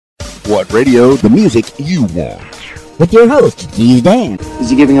What Radio, the music you want. With your host, Keys Dan. Is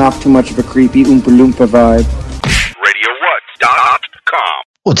he giving off too much of a creepy Oompa Loompa vibe? RadioWhat.com.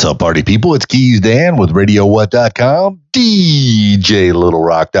 What's up, party people? It's Keys Dan with RadioWhat.com,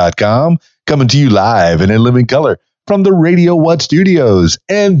 DJLittleRock.com, coming to you live and in living color from the Radio What Studios.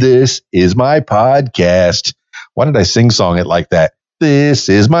 And this is my podcast. Why did I sing-song it like that? This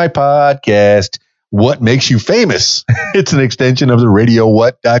is my podcast. What makes you famous? It's an extension of the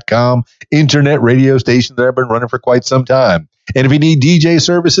RadioWhat.com internet radio station that I've been running for quite some time. And if you need DJ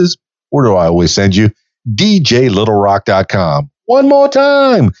services, where do I always send you? DJLittleRock.com. One more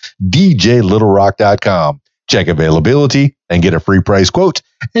time, DJLittleRock.com. Check availability and get a free price quote.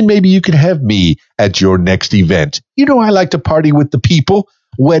 And maybe you can have me at your next event. You know, I like to party with the people,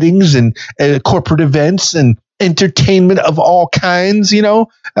 weddings and corporate events and entertainment of all kinds. You know,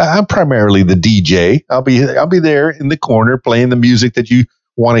 I'm primarily the DJ. I'll be there in the corner playing the music that you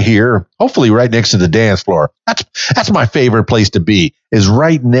want to hear, hopefully right next to the dance floor. That's my favorite place to be, is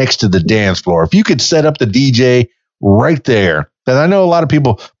right next to the dance floor. If you could set up the DJ right there, then I know a lot of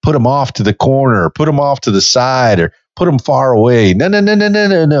people put them off to the corner, or put them off to the side, or put them far away. No.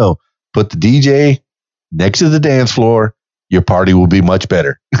 Put the DJ next to the dance floor. Your party will be much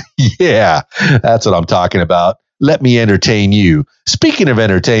better. Yeah, that's what I'm talking about. Let me entertain you. Speaking of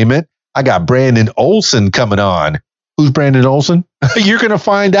entertainment, I got Brandon Olson coming on. Who's Brandon Olson? You're going to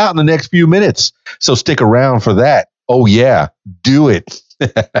find out in the next few minutes. So stick around for that. Oh, yeah, do it.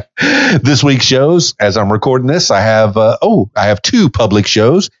 This week's shows, as I'm recording this, I have two public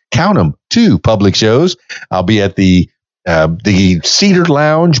shows. Count them, 2 public shows. I'll be at the Cedar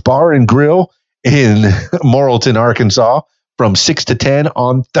Lounge Bar and Grill in Morrilton, Arkansas, from 6 to 10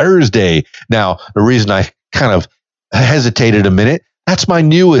 on Thursday. Now, the reason I kind of hesitated a minute, that's my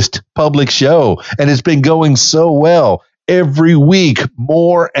newest public show, and it's been going so well. Every week,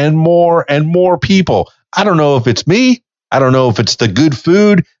 more and more and more people. I don't know if it's me. I don't know if it's the good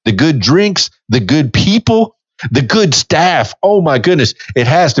food, the good drinks, the good people, the good staff. Oh, my goodness. It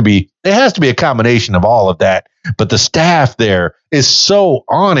has to be a combination of all of that. But the staff there is so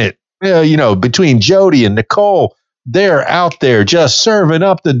on it. You know, between Jody and Nicole, they're out there just serving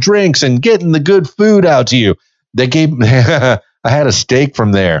up the drinks and getting the good food out to you. They gave I had a steak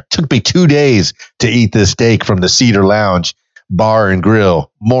from there. It took me 2 days to eat this steak from the Cedar Lounge Bar and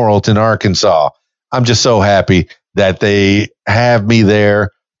Grill, Morrilton, Arkansas. I'm just so happy that they have me there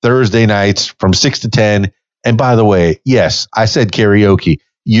Thursday nights from 6 to 10. And by the way, yes, I said karaoke.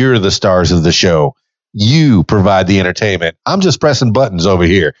 You're the stars of the show. You provide the entertainment. I'm just pressing buttons over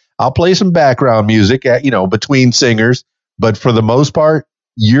here. I'll play some background music between singers, but for the most part,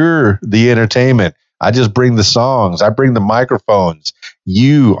 you're the entertainment. I just bring the songs. I bring the microphones.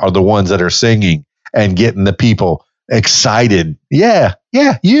 You are the ones that are singing and getting the people excited. Yeah,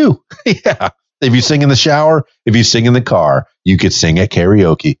 you. Yeah. If you sing in the shower, if you sing in the car, you could sing at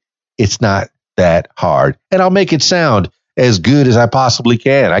karaoke. It's not that hard. And I'll make it sound as good as I possibly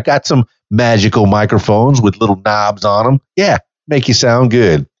can. I got some magical microphones with little knobs on them. Yeah, make you sound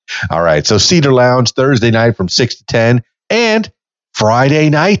good. All right, so Cedar Lounge, Thursday night from 6 to 10. And Friday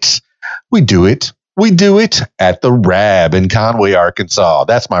nights, we do it at the Rab in Conway, Arkansas.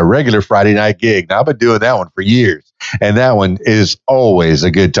 That's my regular Friday night gig. Now, I've been doing that one for years. And that one is always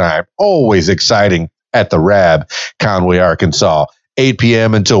a good time, always exciting at the Rab, Conway, Arkansas. 8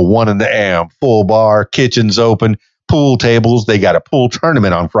 p.m. until 1 a.m. Full bar, kitchens open, pool tables. They got a pool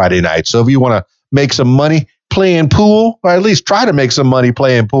tournament on Friday night. So if you want to make some money playing pool, or at least try to make some money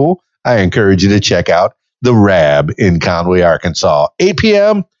playing pool, I encourage you to check out the Rab in Conway, Arkansas. 8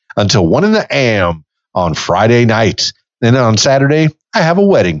 p.m. until 1 a.m. on Friday night. And then on Saturday, I have a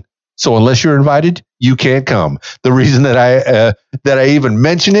wedding. So unless you're invited, you can't come. The reason that I even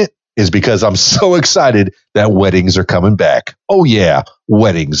mention it is because I'm so excited that weddings are coming back. Oh, yeah,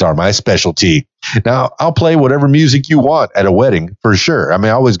 weddings are my specialty. Now, I'll play whatever music you want at a wedding for sure. I mean,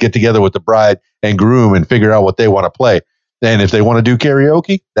 I always get together with the bride and groom and figure out what they want to play. And if they want to do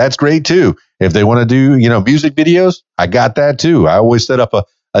karaoke, that's great too. If they want to do, music videos, I got that too. I always set up a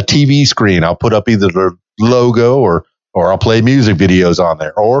TV screen. I'll put up either the logo or I'll play music videos on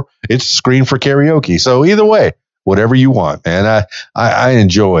there, or it's a screen for karaoke. So either way, whatever you want. And I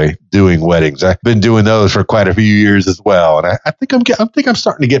enjoy doing weddings. I've been doing those for quite a few years as well. And I think I'm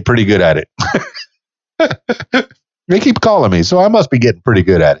starting to get pretty good at it. They keep calling me, so I must be getting pretty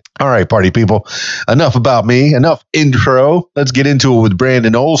good at it. All right, party people, enough about me, enough intro. Let's get into it with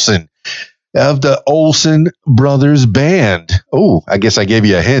Brandon Olson of the Olson Brothers Band. Oh, I guess I gave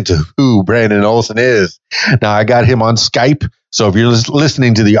you a hint of who Brandon Olson is. Now, I got him on Skype, so if you're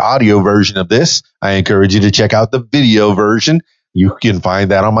listening to the audio version of this, I encourage you to check out the video version. You can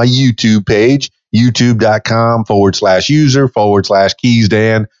find that on my YouTube page,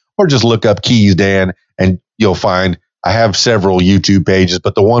 youtube.com/user/KeysDan, or just look up Keys Dan and you'll find I have several YouTube pages,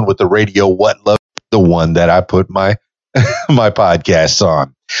 but the one with the Radio What Love, the one that I put my my podcasts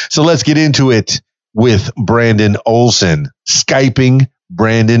on. So let's get into it with Brandon Olson. Skyping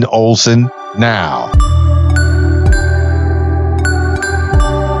Brandon Olson now.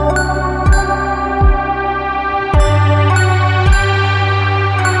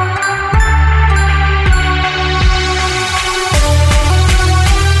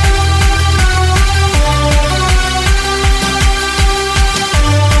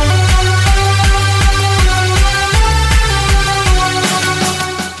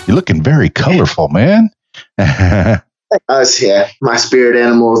 You're looking very colorful, man. Yeah, my spirit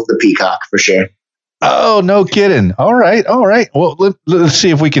animal is the peacock for sure. Oh, no kidding. All right. Well, let's see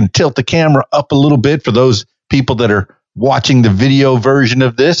if we can tilt the camera up a little bit for those people that are watching the video version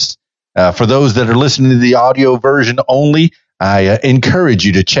of this. For those that are listening to the audio version only, I encourage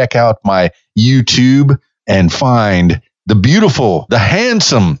you to check out my YouTube and find the beautiful, the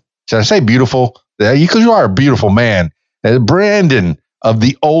handsome, should I say beautiful? Because you are a beautiful man. Brandon of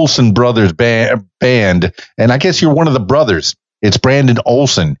the Olson Brothers band. And I guess you're one of the brothers. It's Brandon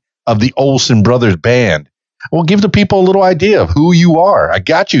Olson of the Olson Brothers band. Well, give the people a little idea of who you are. I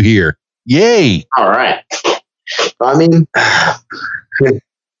got you here. Yay. All right. I mean,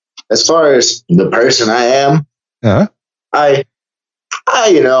 as far as the person I am, I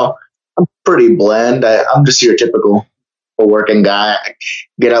I'm pretty bland. I'm just your typical working guy. I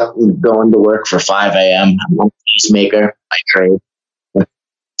get up and go into work for 5 a.m. I'm a peacemaker. I trade.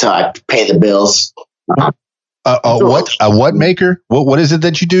 So I pay the bills. What maker? What is it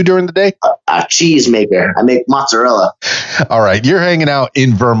that you do during the day? A cheese maker. I make mozzarella. All right. You're hanging out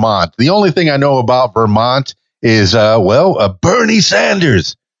in Vermont. The only thing I know about Vermont is, Bernie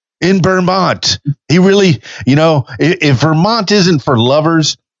Sanders in Vermont. He really, if Vermont isn't for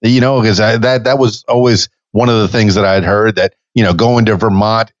lovers, because that was always one of the things that I'd heard that, going to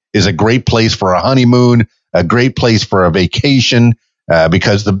Vermont is a great place for a honeymoon, a great place for a vacation.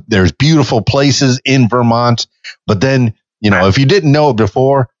 Because there's beautiful places in Vermont. But then, if you didn't know it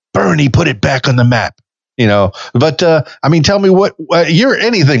before, Bernie put it back on the map, But, tell me what you're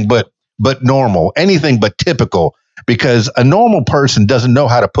anything but normal, anything but typical, because a normal person doesn't know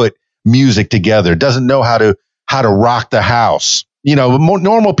how to put music together, doesn't know how to rock the house.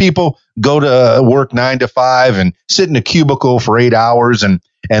 Normal people go to work 9 to 5 and sit in a cubicle for 8 hours and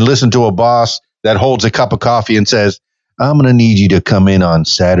listen to a boss that holds a cup of coffee and says, I'm going to need you to come in on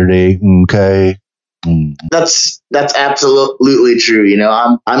Saturday. Okay. That's absolutely true.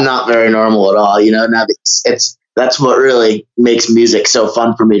 I'm not very normal at all. Now that's what really makes music so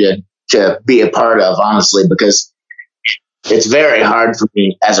fun for me to be a part of, honestly, because it's very hard for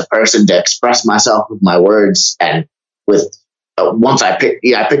me as a person to express myself with my words. And with once I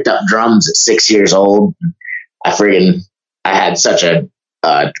picked up drums at 6 years old. I had such a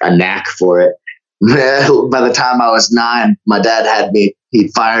knack for it. By the time I was 9, my dad he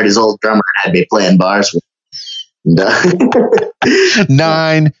fired his old drummer and had me playing bars with him.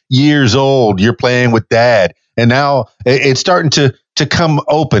 9 years old, you're playing with dad. And now it's starting to come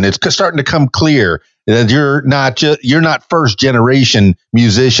open. It's starting to come clear that you're not first generation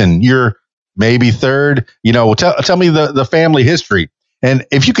musician. You're maybe third, tell me the family history. And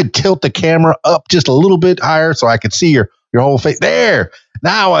if you could tilt the camera up just a little bit higher so I could see your whole face there.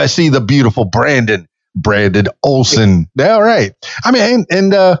 Now I see the beautiful Brandon Olson. All right. Tell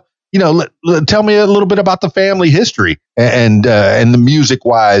me a little bit about the family history and the music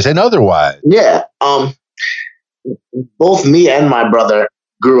wise and otherwise. Yeah. Both me and my brother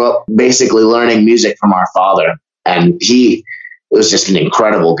grew up basically learning music from our father, and he was just an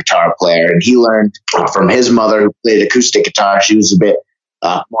incredible guitar player. And he learned from his mother, who played acoustic guitar. She was a bit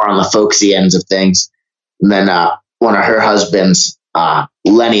more on the folksy ends of things. And then one of her husbands,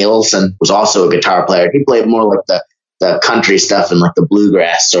 Lenny Olson, was also a guitar player. He played more like the country stuff and like the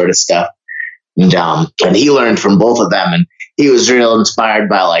bluegrass sort of stuff. And he learned from both of them. And he was real inspired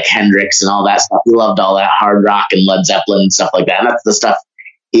by like Hendrix and all that stuff. He loved all that hard rock and Led Zeppelin and stuff like that. And that's the stuff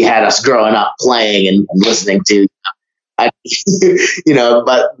he had us growing up playing and listening to. But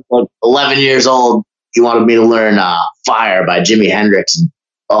like 11 years old, he wanted me to learn Fire by Jimi Hendrix. And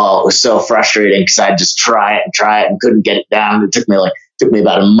it was so frustrating because I'd just try it and couldn't get it down. It took me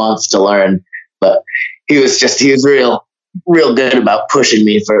about a month to learn, but he was real good about pushing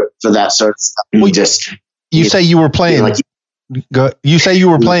me for that sort of stuff. You say you were playing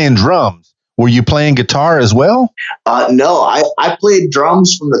drums. Were you playing guitar as well? No, I played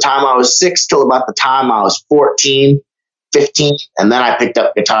drums from the time I was 6 till about the time I was 14. 15, and then I picked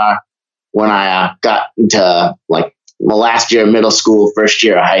up guitar when I got into like my last year of middle school, first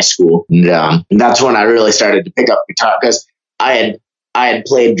year of high school, and that's when I really started to pick up guitar because I had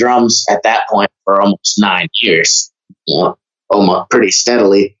played drums at that point for almost 9 years, almost pretty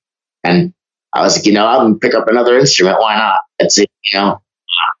steadily, and I was like, I'm gonna pick up another instrument. Why not? It's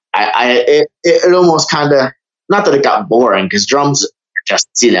it almost kind of, not that it got boring, because drums are just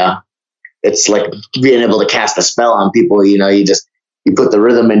it's like being able to cast a spell on people. You put the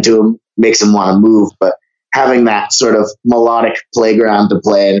rhythm into them, makes them want to move. But having that sort of melodic playground to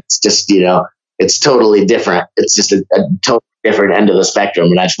play, and it's just, it's totally different. It's just a totally different end of the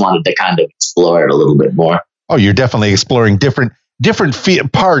spectrum. And I just wanted to kind of explore it a little bit more. Oh, you're definitely exploring different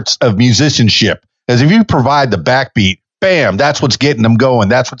parts of musicianship. Because if you provide the backbeat, bam, that's what's getting them going.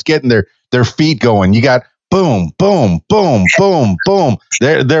 That's what's getting their feet going. You got boom, boom, boom, boom, boom.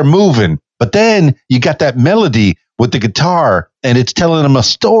 They're moving. But then you got that melody with the guitar, and it's telling them a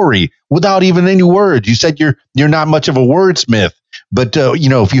story without even any words. You said you're not much of a wordsmith, but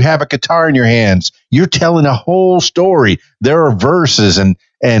if you have a guitar in your hands, you're telling a whole story. There are verses and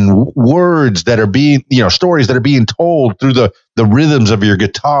words that are being, stories that are being told through the rhythms of your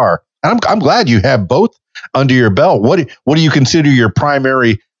guitar. And I'm glad you have both under your belt. What do you consider your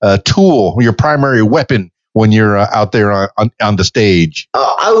primary tool, your primary weapon when you're out there on the stage?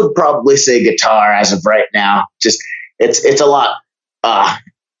 I would probably say guitar as of right now. Just it's a lot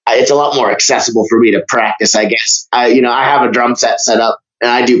more accessible for me to practice, I guess. I have a drum set up and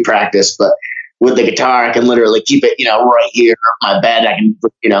I do practice, but with the guitar, I can literally keep it, right here on my bed.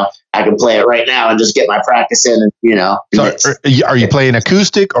 I can play it right now and just get my practice in, and So are you playing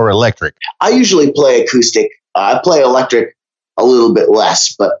acoustic or electric? I usually play acoustic. I play electric a little bit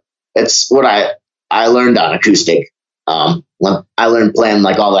less, but it's what I learned on acoustic. When I learned playing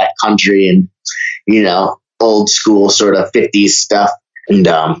like all that country and old school sort of 50s stuff, and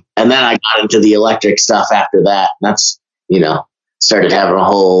then I got into the electric stuff after that. And that's started having a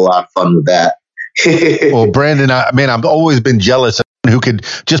whole lot of fun with that. Well, Brandon, I've always been jealous of who could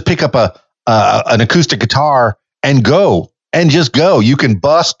just pick up an acoustic guitar and go and just go. You can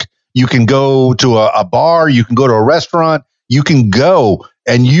busk, you can go to a bar, you can go to a restaurant, you can go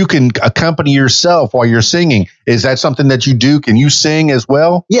and you can accompany yourself while you're singing. Is that something that you do? Can you sing as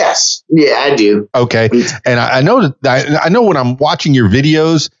well? Yes. Yeah, I do. Okay. And I know I know when I'm watching your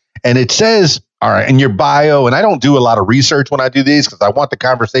videos and it says, all right, in your bio, and I don't do a lot of research when I do these because I want the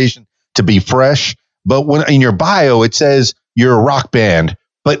conversation to be fresh. But when in your bio, it says you're a rock band,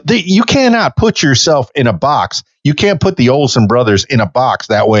 but you cannot put yourself in a box. You can't put the Olson brothers in a box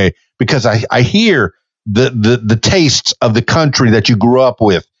that way, because I hear the tastes of the country that you grew up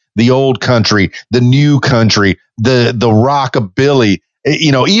with, the old country, the new country, the rockabilly,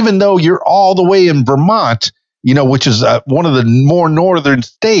 even though you're all the way in Vermont, which is one of the more northern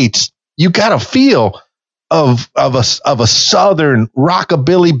states, you got a feel of a southern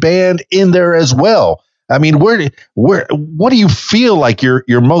rockabilly band in there as well. I mean, what do you feel like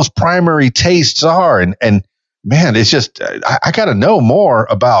your most primary tastes are? And man, it's just, I got to know more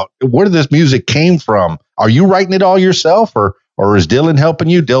about where this music came from. Are you writing it all yourself, or is Dylan helping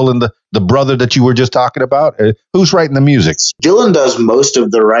you? Dylan, the brother that you were just talking about, who's writing the music? Dylan does most of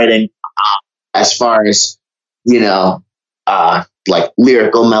the writing, as far as, like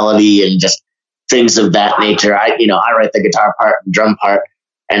lyrical melody and just things of that nature. I write the guitar part and drum part,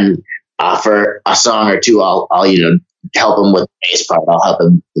 and for a song or two, I'll help him with the bass part. I'll help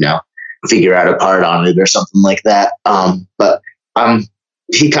him, figure out a part on it or something like that. But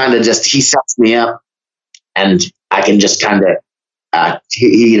he kind of he sets me up, and I can just kind of,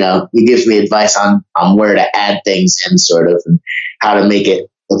 he gives me advice on where to add things in, sort of, and how to make it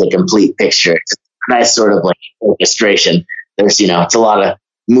with a complete picture. It's a nice sort of like orchestration. There's, it's a lot of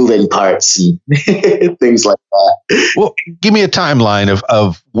moving parts and things like that. Well, give me a timeline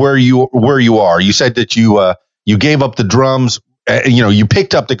of where you are. You said that you gave up the drums. You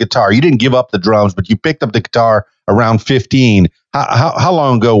picked up the guitar. You didn't give up the drums, but you picked up the guitar around 15. How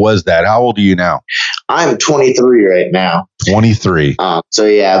long ago was that? How old are you now? I'm 23 right now. 23. So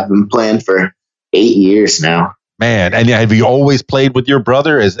yeah, I've been playing for 8 years now. Man, and have you always played with your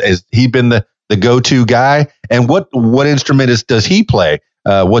brother? Has he been the go-to guy? And what instrument does he play?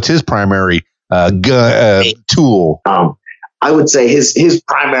 What's his primary tool? I would say his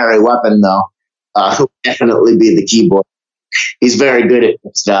primary weapon, though, would definitely be the keyboard. He's very good at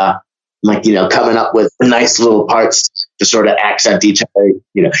just, coming up with nice little parts to sort of accent each other.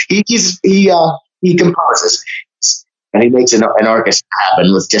 He composes, and he makes an orchestra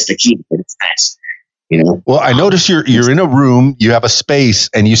happen with just a keyboard. It's nice. Well, I noticed you're in a room, you have a space,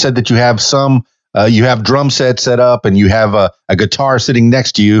 and you said that you have some you have drum set up and you have a guitar sitting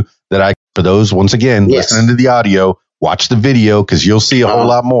next to you for those, once again, listening to the audio, watch the video because you'll see a whole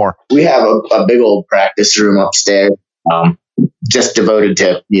lot more. We have a big old practice room upstairs, just devoted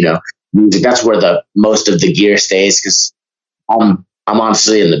to, music. That's where the most of the gear stays because I'm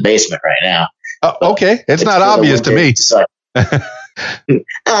honestly in the basement right now. Okay. It's not obvious to me. It's a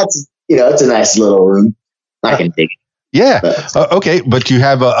nice little room. I can dig it. Yeah. Okay. But you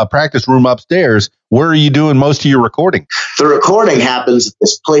have a practice room upstairs. Where are you doing most of your recording? The recording happens at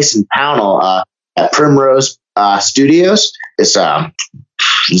this place in Pownell, at Primrose Studios. It's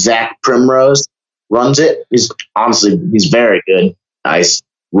Zach Primrose runs it. He's very good. He's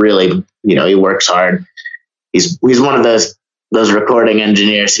really, he works hard. He's one of those recording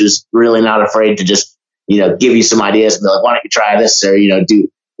engineers who's really not afraid to just, give you some ideas and be like, why don't you try this, or,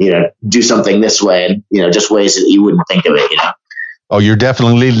 do something this way, and, just ways that you wouldn't think of it, Oh, you're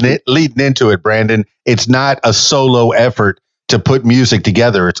definitely leading into it, Brandon. It's not a solo effort to put music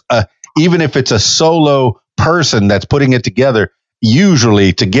together. It's even if it's a solo person that's putting it together,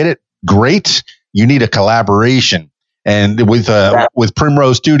 usually to get it great, you need a collaboration. And with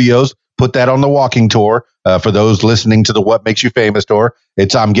Primrose Studios, put that on the walking tour. For those listening to the What Makes You Famous tour,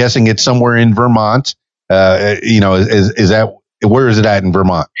 I'm guessing it's somewhere in Vermont. Is that, where is it at in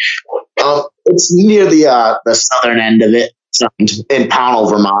Vermont? It's near the southern end of it, in Pownell,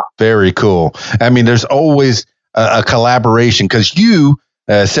 Vermont. Very cool. I mean, there's always a collaboration because you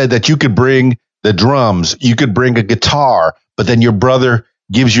said that you could bring the drums, you could bring a guitar, but then your brother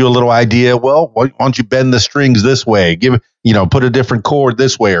gives you a little idea. Well, why don't you bend the strings this way? Put a different chord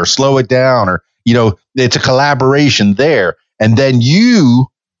this way, or slow it down, or, it's a collaboration there. And then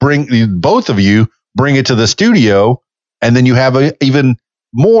both of you bring it to the studio, and then you have even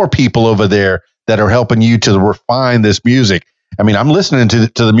more people over there that are helping you to refine this music. I mean, I'm listening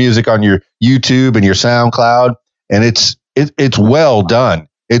to the music on your YouTube and your SoundCloud, and it's well done.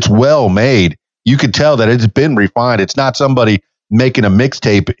 It's well made. You could tell that it's been refined. It's not somebody making a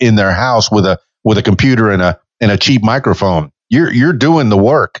mixtape in their house with a computer and a cheap microphone. You're doing the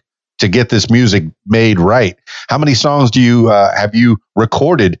work to get this music made right. How many songs do you have you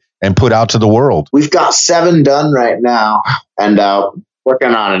recorded and put out to the world? We've got 7 done right now, and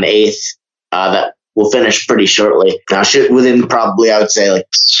working on an 8th that will finish pretty shortly. Within probably, I would say like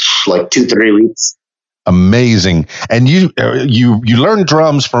 2-3 weeks. Amazing. And you learned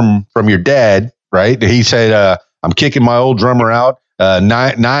drums from your dad, right? He said, I'm kicking my old drummer out,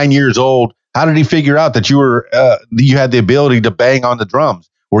 9 years old. How did he figure out that you had the ability to bang on the drums?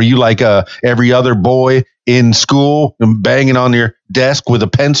 Were you like every other boy in school banging on your desk with a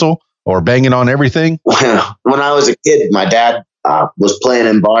pencil or banging on everything? When I was a kid, my dad was playing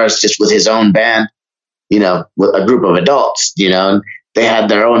in bars just with his own band, with a group of adults, and they had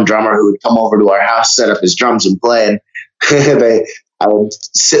their own drummer who would come over to our house, set up his drums and play. And I would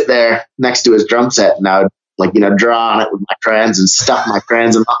sit there next to his drum set, and I would draw on it with my crayons and stuff my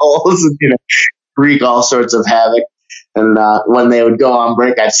crayons in the holes and, wreak all sorts of havoc. And when they would go on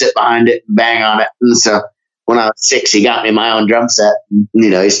break, I'd sit behind it and bang on it. And so when I was 6, he got me my own drum set.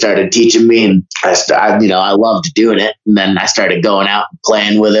 He started teaching me, and I loved doing it. And then I started going out and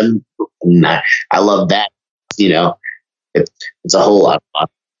playing with him, and I loved that. It's a whole lot of fun.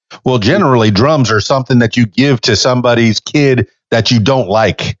 Well, generally, drums are something that you give to somebody's kid that you don't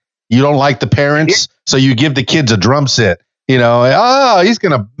like. You don't like the parents, so you give the kids a drum set. He's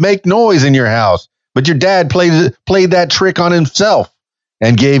going to make noise in your house. But your dad played that trick on himself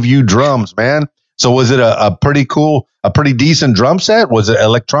and gave you drums, man. So was it a pretty decent drum set? Was it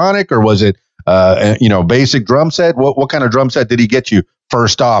electronic, or was it basic drum set? What kind of drum set did he get you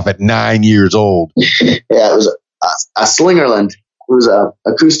first off at 9 years old? Yeah, it was a Slingerland. It was a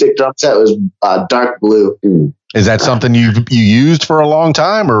acoustic drum set. It was dark blue. Is that something you used for a long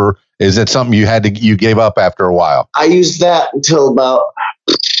time, or is it something you gave up after a while? I used that until about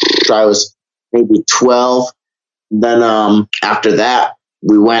I was maybe 12. Then after that,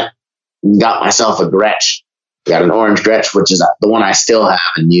 we went and got myself a Gretsch. Got an orange Gretsch, which is the one I still have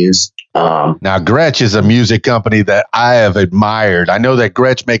and use. Now, Gretsch is a music company that I have admired. I know that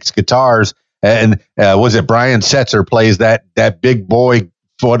Gretsch makes guitars, and was it Brian Setzer plays that big boy?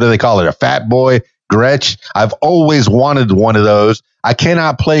 What do they call it? A fat boy Gretsch. I've always wanted one of those. I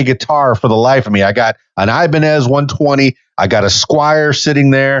cannot play guitar for the life of me. I got an Ibanez 120. I got a Squire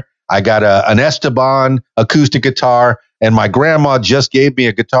sitting there. I got an Esteban acoustic guitar, and my grandma just gave me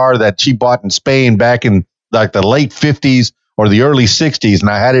a guitar that she bought in Spain back in like the late 50s or the early 60s, and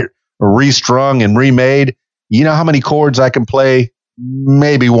I had it restrung and remade. You know how many chords I can play?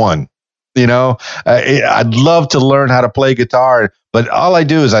 Maybe one. I'd love to learn how to play guitar, but all I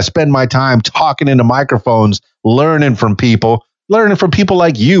do is I spend my time talking into microphones, learning from people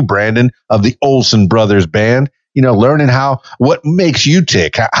like you, Brandon, of the Olson Brothers Band, learning what makes you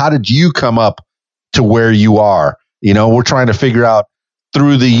tick. How did you come up to where you are? We're trying to figure out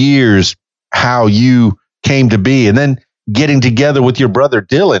through the years how you came to be, and then getting together with your brother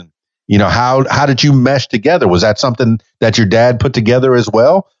Dylan. How did you mesh together? Was that something that your dad put together as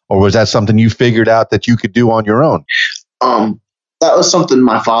well? Or was that something you figured out that you could do on your own? That was something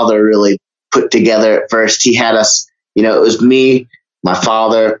my father really put together at first. He had us, it was me, my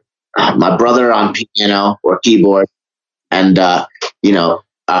father, my brother on piano or keyboard, and, a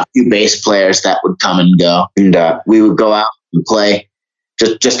few bass players that would come and go. And we would go out and play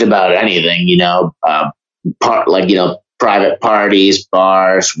just about anything, private parties,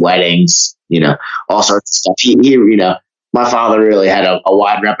 bars, weddings, all sorts of stuff. My father really had a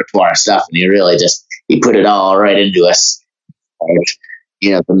wide repertoire of stuff, and he put it all right into us.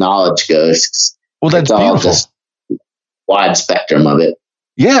 The knowledge goes. Well, that's all beautiful. Just wide spectrum of it.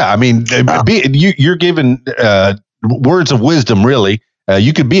 Yeah, I mean, you're given words of wisdom. Really,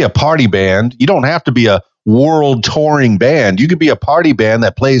 you could be a party band. You don't have to be a world touring band. You could be a party band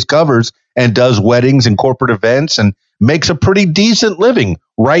that plays covers and does weddings and corporate events and makes a pretty decent living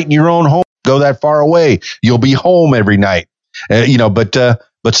right in your own home. Go that far away, you'll be home every night.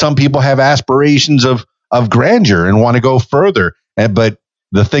 But some people have aspirations of grandeur and want to go further. But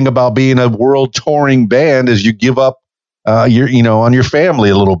the thing about being a world touring band is you give up on your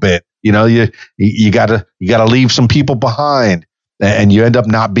family a little bit. You gotta leave some people behind, and you end up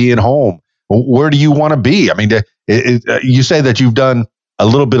not being home. Where do you want to be? I mean, you say that you've done a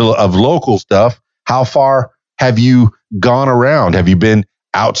little bit of local stuff. How far have you gone around? Have you been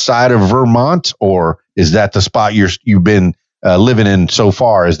outside of Vermont, or is that the spot you've been living in so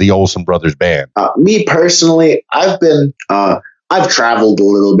far as the Olson Brothers Band? Me personally, I've traveled a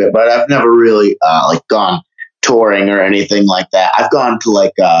little bit, but I've never really gone touring or anything like that. I've gone to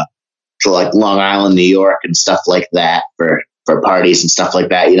Long Island, New York, and stuff like that for parties and stuff like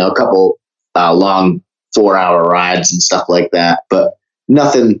that. A couple long 4-hour rides and stuff like that, but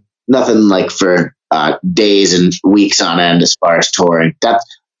nothing like for days and weeks on end as far as touring.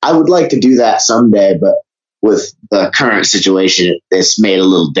 I would like to do that someday, but with the current situation, it's made a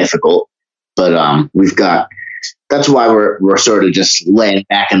little difficult. But that's why we're sort of just laying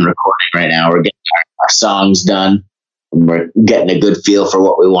back and recording right now. We're getting our songs done, and we're getting a good feel for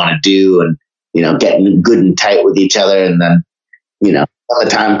what we want to do, and getting good and tight with each other. And then when the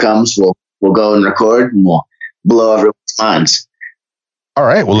time comes, we'll go and record, and we'll blow everyone's minds. All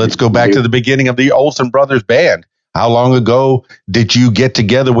right. Well, let's go back to the beginning of the Olson Brothers Band. How long ago did you get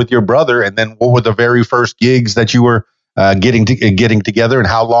together with your brother? And then what were the very first gigs that you were getting together? And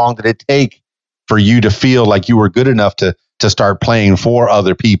how long did it take for you to feel like you were good enough to start playing for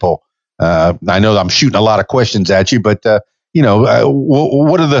other people? I know I'm shooting a lot of questions at you, but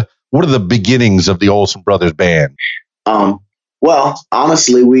what are the beginnings of the Olson Brothers Band? Well,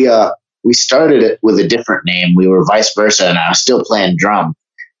 honestly, we started it with a different name. We were Vice Versa, and I was still playing drum.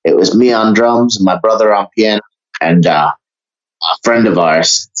 It was me on drums and my brother on piano, and a friend of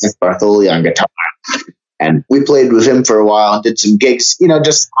ours, Bartholi, on guitar. And we played with him for a while and did some gigs,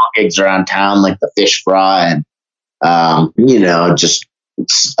 just small gigs around town, like the Fish Fry and, just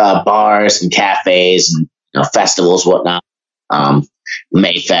bars and cafes and festivals, whatnot,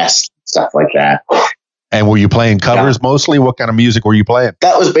 Mayfest, stuff like that. And were you playing covers mostly? What kind of music were you playing?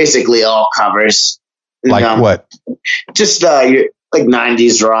 That was basically all covers. Like what? Just like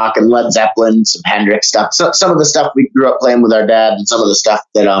 90s rock and Led Zeppelin, some Hendrix stuff. So some of the stuff we grew up playing with our dad, and some of the stuff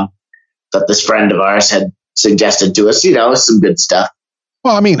that this friend of ours had suggested to us, some good stuff.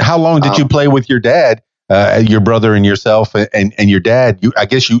 Well, I mean, how long did you play with your dad, your brother and yourself and your dad?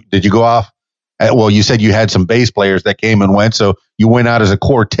 Did you go off? Well, you said you had some bass players that came and went, so you went out as a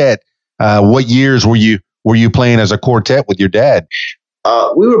quartet. What years were you playing as a quartet with your dad?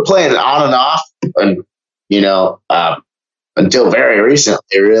 We were playing on and off, and until very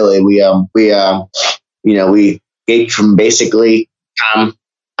recently, really. We gigged from basically time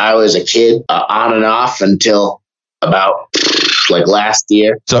I was a kid on and off until about last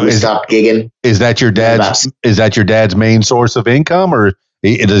year. So we stopped gigging. Is that your dad's main source of income, or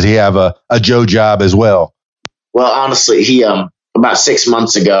does he have a Joe job as well? Well, honestly, he about 6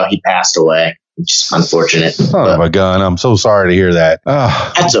 months ago he passed away, which is unfortunate. Oh my God, I'm so sorry to hear that.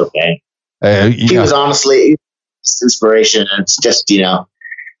 Oh. That's okay. He was honestly inspiration, and it's just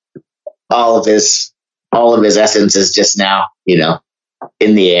all of his essence is just now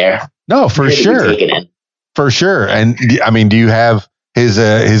in the air. No, for sure. For sure. And I mean, do you have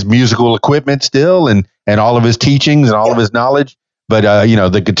his musical equipment still, and all of his teachings and all of his knowledge. But you know,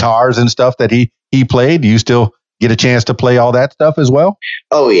 the guitars and stuff that he played, do you still get a chance to play all that stuff as well?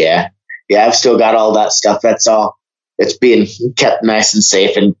 Oh yeah, yeah. I've still got all that stuff. That's all. It's being kept nice and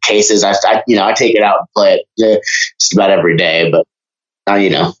safe in cases. I take it out and play it just about every day. But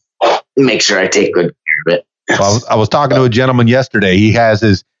make sure I take good care of it. Well, I was talking to a gentleman yesterday. He has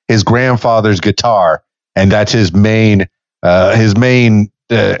his grandfather's guitar, and that's his main what do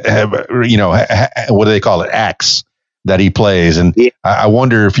they call it, axe that he plays. And yeah. I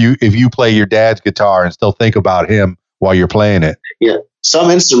wonder if you play your dad's guitar and still think about him while you're playing it. Yeah,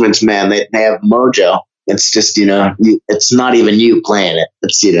 some instruments, man, they have mojo. It's just, it's not even you playing it.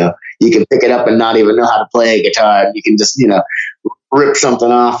 It's, you can pick it up and not even know how to play a guitar. You can just, rip something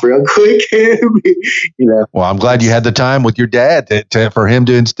off real quick. Well, I'm glad you had the time with your dad for him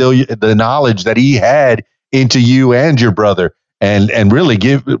to instill the knowledge that he had into you and your brother, and really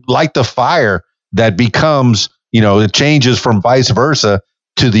light the fire that becomes, it changes from vice versa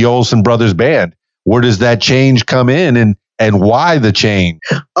to the Olson Brothers band. Where does that change come in, and why the change?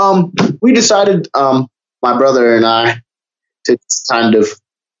 We decided, my brother and I, to kind of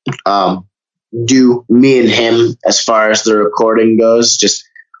do me and him as far as the recording goes. Just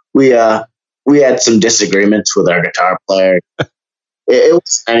we had some disagreements with our guitar player. It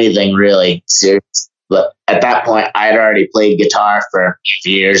was anything really serious, but at that point I had already played guitar for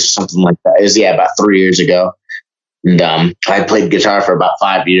years, something like that. It was about 3 years ago, and I played guitar for about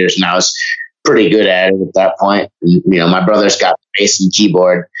 5 years, and I was pretty good at it at that point. And, my brother's got bass and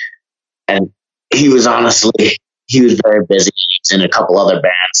keyboard, and he was very busy. He's in a couple other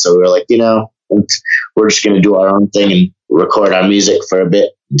bands. So we were like, we're just going to do our own thing and record our music for a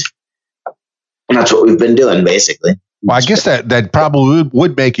bit. And that's what we've been doing, basically. Well, I guess that probably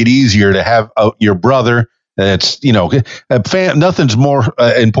would make it easier to have your brother. That's, nothing's more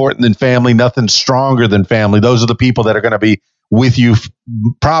important than family. Nothing's stronger than family. Those are the people that are going to be with you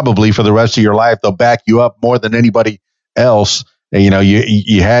probably for the rest of your life. They'll back you up more than anybody else.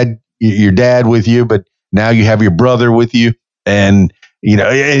 You had your dad with you, but now you have your brother with you. And, you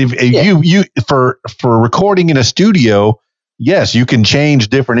for recording in a studio, yes, you can change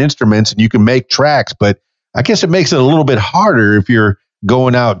different instruments and you can make tracks, but I guess it makes it a little bit harder if you're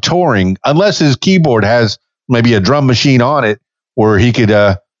going out touring, unless his keyboard has maybe a drum machine on it where he could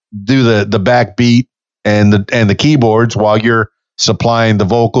do the backbeat and the keyboards while you're supplying the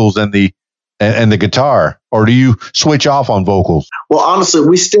vocals and the guitar. Or do you switch off on vocals? Well, honestly,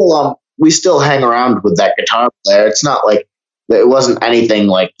 we still hang around with that guitar player. It's not like it wasn't anything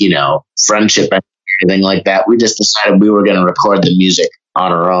like, friendship or anything like that. We just decided we were going to record the music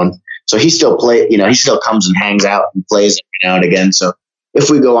on our own. So he still he still comes and hangs out and plays every now and again. So if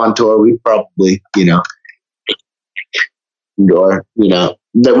we go on tour, we'd probably, that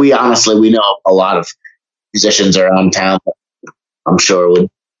we know a lot of musicians around town that I'm sure would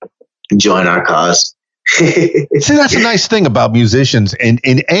join our cause. See, that's a nice thing about musicians in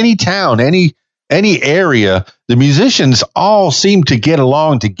any town, any area. The musicians all seem to get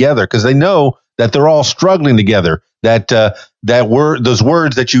along together because they know that they're all struggling together. Those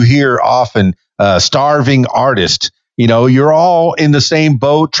words that you hear often, starving artist. You're all in the same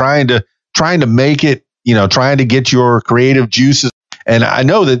boat, trying to make it. Trying to get your creative juices. And I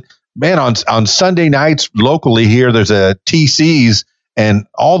know that, man, on Sunday nights locally here, there's a TC's, and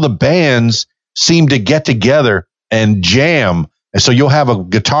all the bands seem to get together and jam. And so you'll have a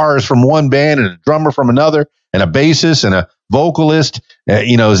guitarist from one band and a drummer from another and a bassist and a vocalist.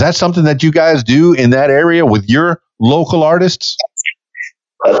 Is that something that you guys do in that area with your local artists?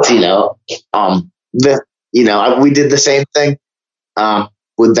 We did the same thing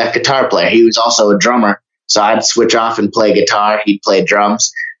with that guitar player. He was also a drummer. So I'd switch off and play guitar. He'd play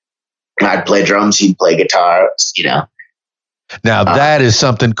drums. I'd play drums. He'd play guitar, Now that is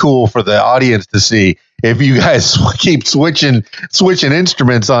something cool for the audience to see. If you guys keep switching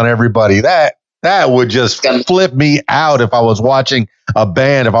instruments on everybody, that would just flip me out. If I was watching a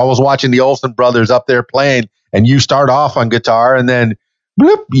band, if I was watching the Olson brothers up there playing, and you start off on guitar, and then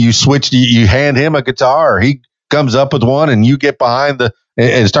bloop, you hand him a guitar, or he comes up with one, and you get behind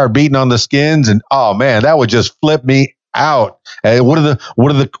and start beating on the skins, and oh man, that would just flip me out. And what does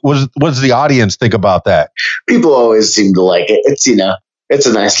the audience think about that? People always seem to like it. It's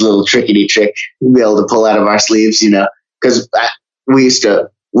a nice little trickety trick to be able to pull out of our sleeves, because we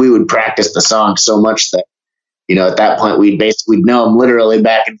would practice the song so much that, at that point we'd know them literally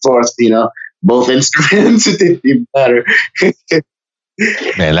back and forth, both instruments. It didn't even matter.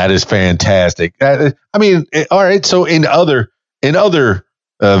 Man, that is fantastic. All right. So in other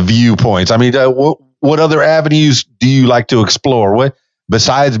viewpoints, what other avenues do you like to explore?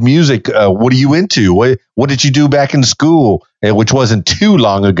 besides music, what are you into? What did you do back in school, which wasn't too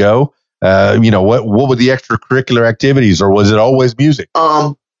long ago? What were the extracurricular activities, or was it always music?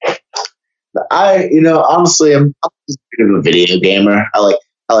 Honestly, I'm just a bit of a video gamer. I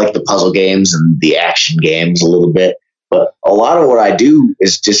like the puzzle games and the action games a little bit, but a lot of what I do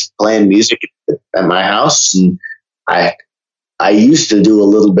is just playing music at my house. And I used to do a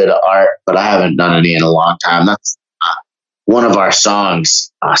little bit of art, but I haven't done any in a long time. That's one of our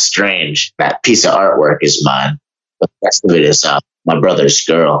songs, Strange. That piece of artwork is mine. But the rest of it is my brother's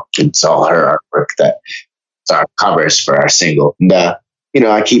girl. It's all her artwork. It's our covers for our single. And, I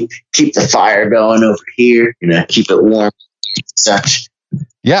keep the fire going over here, keep it warm and such.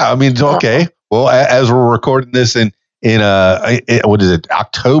 Yeah, I mean, okay. Well, as we're recording this in what is it,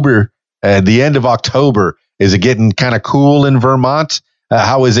 October, the end of October, is it getting kind of cool in Vermont?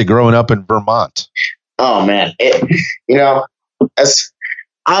 How is it growing up in Vermont? Oh man, as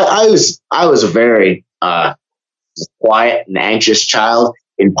I was a very quiet and anxious child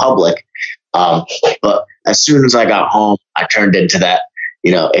in public, but as soon as I got home, I turned into that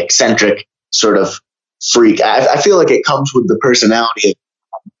eccentric sort of freak. I feel like it comes with the personality.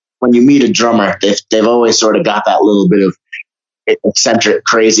 When you meet a drummer, they've always sort of got that little bit of eccentric,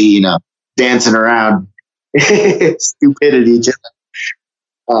 crazy, dancing around stupidity.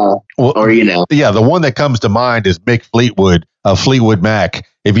 Yeah, the one that comes to mind is Mick Fleetwood of Fleetwood Mac.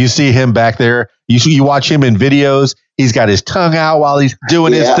 If you see him back there, you watch him in videos, he's got his tongue out while he's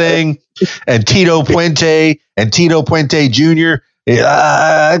doing his thing. And Tito Puente Jr.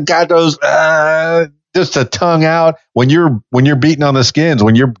 Got those just a tongue out when you're beating on the skins,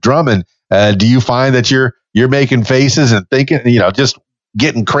 when you're drumming. Do you find that you're making faces and thinking, just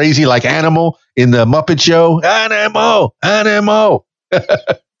getting crazy like Animal in the Muppet Show? Animal.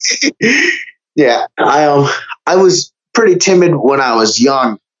 Yeah, I was pretty timid when I was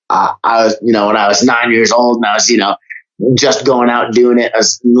young. I was, when I was 9 years old, and I was, just going out and doing it. I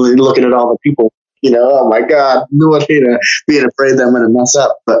was looking at all the people, oh my God, being afraid that I'm going to mess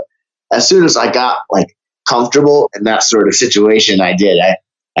up. But as soon as I got comfortable in that sort of situation, I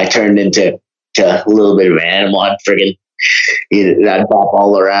turned into a little bit of an animal. I'd friggin', I'd bop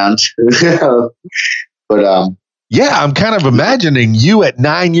all around. But yeah, I'm kind of imagining you at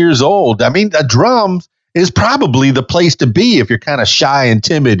 9 years old. I mean, the drums is probably the place to be if you're kind of shy and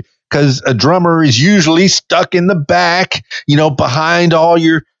timid, because a drummer is usually stuck in the back, behind all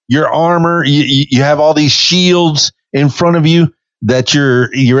your armor. You have all these shields in front of you that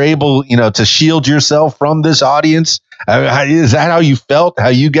you're able, to shield yourself from this audience. Is that how you felt? How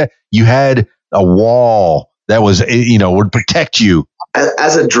you had a wall that was, would protect you?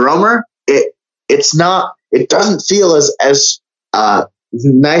 As a drummer, it doesn't feel as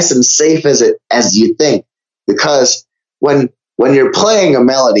nice and safe as you think, because when you're playing a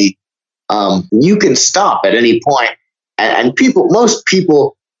melody, you can stop at any point, and most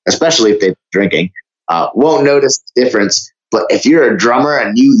people, especially if they're drinking, won't notice the difference. But if you're a drummer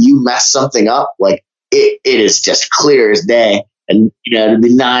and you mess something up, it is just clear as day. And to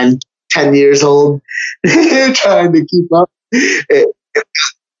be 9, 10 years old trying to keep up, it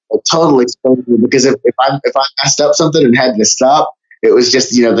totally exposed me, because if I messed up something and had to stop, it was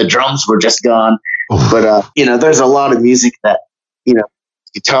just, the drums were just gone. But, there's a lot of music that,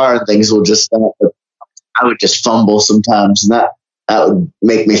 guitar and things will just stop. But I would just fumble sometimes, and that would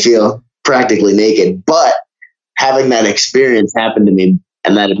make me feel practically naked. But having that experience happen to me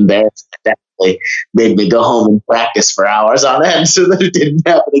and that embarrassment definitely made me go home and practice for hours on end so that it didn't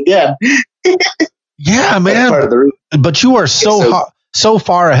happen again. Yeah, man. Part of the reason. But you are so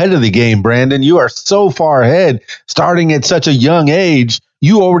far ahead of the game, Brandon. You are so far ahead. Starting at such a young age,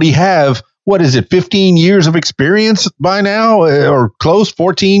 you already have, 15 years of experience by now, or close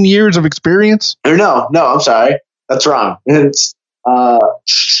 14 years of experience? Or no, I'm sorry. That's wrong. It's, I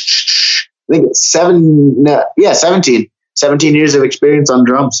think it's 17 years of experience on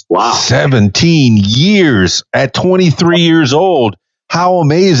drums. Wow. 17 years at 23 years old. How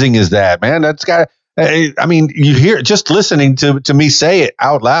amazing is that, man? That's got, I mean, you hear, just listening to me say it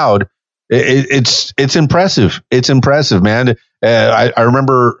out loud, it's impressive. It's impressive, man. I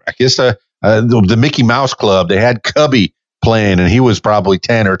remember, I guess, the Mickey Mouse Club, they had Cubby playing, and he was probably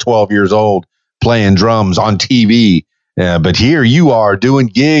 10 or 12 years old playing drums on TV. But here you are doing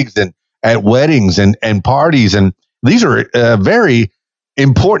gigs and at weddings and parties. And these are very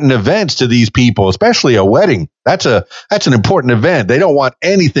important events to these people, especially a wedding. That's an important event. They don't want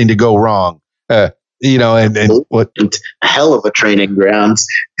anything to go wrong. And what a hell of a training grounds.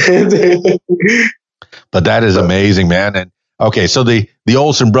 But that is amazing, man. And okay, so the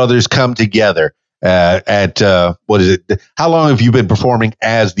Olson brothers come together. at what is it? How long have you been performing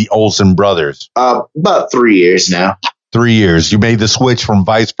as the Olson brothers? About 3 years now. 3 years. You made the switch from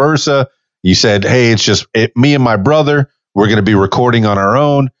vice versa. You said, hey, it's just me and my brother. We're going to be recording on our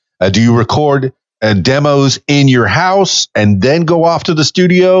own. Do you record demos in your house and then go off to the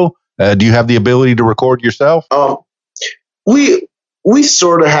studio? Do you have the ability to record yourself? We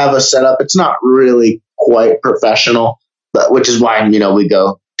sort of have a setup. It's not really quite professional, but which is why, we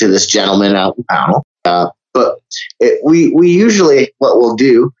go to this gentleman out in Pownell. But we usually, what we'll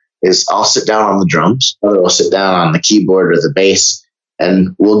do is I'll sit down on the drums, or we'll sit down on the keyboard or the bass,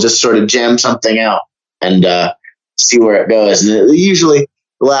 and we'll just sort of jam something out and see where it goes. And it usually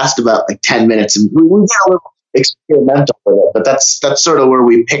lasts about like 10 minutes, and we get a little experimental with it, but that's sort of where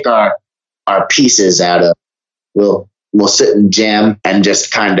we pick our pieces out of. We'll sit and jam and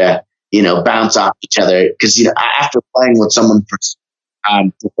just kind of, bounce off each other. Because, after playing with someone for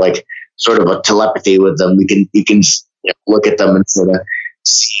like sort of a telepathy with them, you can just, look at them and sort of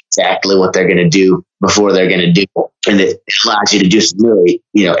see exactly what they're going to do before they're going to do. And it allows you to do some really,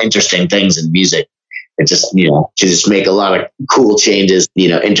 interesting things in music. It just, to just make a lot of cool changes,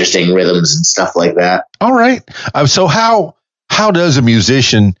 interesting rhythms and stuff like that. All right. So how does a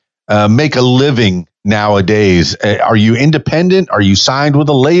musician make a living nowadays? Are you independent? Are you signed with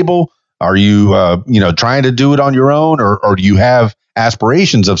a label? Are you, trying to do it on your own, or do you have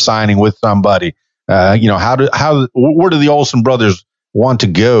aspirations of signing with somebody? Where do the Olson brothers want to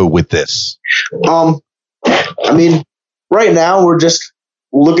go with this? Right now we're just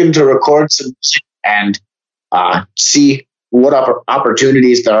looking to record some music and see what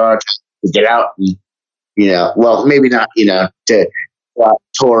opportunities there are to get out and, maybe not, to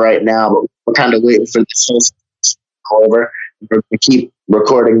tour right now, but we're kind of waiting for this whole to go over. We're going to keep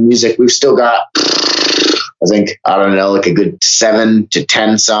recording music. We've still got, I think, like a good 7 to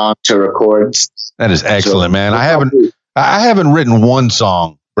 10 songs to record. That is excellent, man. I haven't written one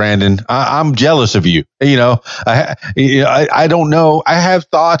song, Brandon. I'm jealous of you. I don't know. I have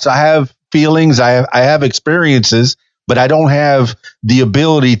thoughts. I have feelings. I have experiences, but I don't have the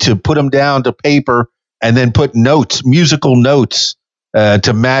ability to put them down to paper and then put notes, musical notes,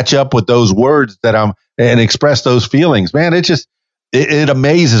 to match up with those words and express those feelings. Man, it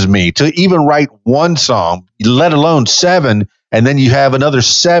amazes me to even write one song, let alone 7, and then you have another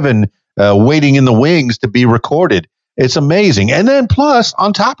 7 waiting in the wings to be recorded. It's amazing. And then plus,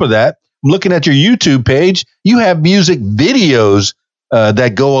 on top of that, I'm looking at your YouTube page, you have music videos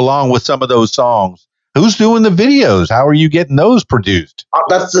that go along with some of those songs. Who's doing the videos? How are you getting those produced?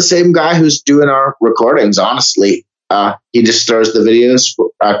 That's the same guy who's doing our recordings, honestly. He just throws the videos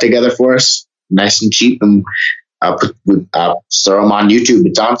together for us, nice and cheap, and we throw them on YouTube.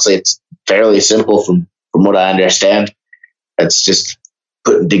 It's fairly simple from what I understand. It's just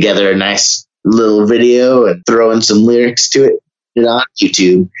putting together a nice little video and throwing some lyrics to it on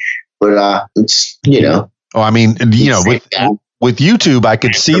YouTube. But it's with YouTube, I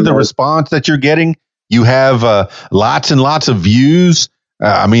could see the response that you're getting. You have lots and lots of views.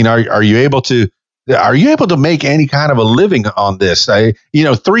 Are you able to make any kind of a living on this? 3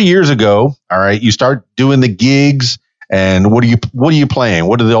 years ago, all right, you start doing the gigs, and what are you playing?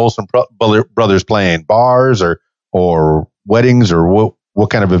 What are the Olson brothers playing? Bars or weddings, or what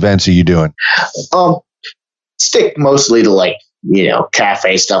kind of events are you doing? Stick mostly to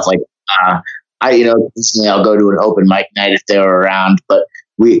cafe stuff. I'll go to an open mic night if they were around, but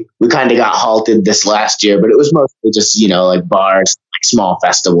we kind of got halted this last year, but it was mostly just, bars, small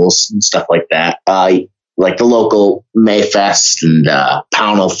festivals and stuff like that. Like the local Mayfest and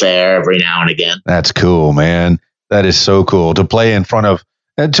Pownell Fair every now and again. That's cool, man. That is so cool to play in front of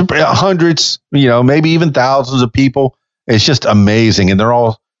hundreds, maybe even thousands of people. It's just amazing. And they're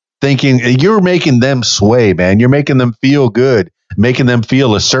all thinking, you're making them sway, man. You're making them feel good, making them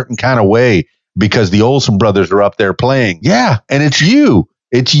feel a certain kind of way because the Olson brothers are up there playing. Yeah. And it's you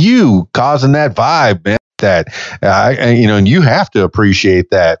causing that vibe, man. And you have to appreciate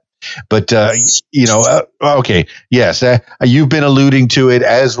that. But, okay. Yes. You've been alluding to it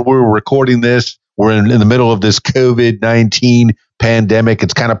as we're recording this. We're in the middle of this COVID-19 pandemic.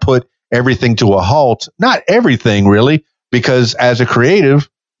 It's kind of put everything to a halt. Not everything really, because as a creative,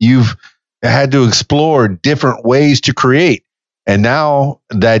 you've had to explore different ways to create. And now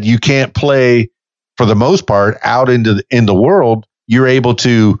that you can't play for the most part out in the world, you're able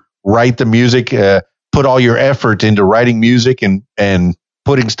to write the music, put all your effort into writing music and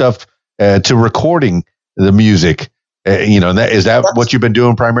putting stuff to recording the music. Is that what you've been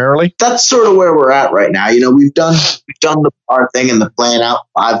doing primarily? That's sort of where we're at right now. We've done our thing and the Playing Out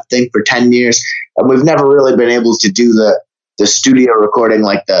Live thing for 10 years, and we've never really been able to do the studio recording,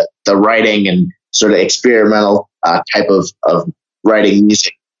 like the writing and sort of experimental type of writing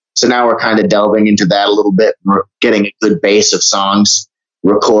music. So now we're kind of delving into that a little bit. We're getting a good base of songs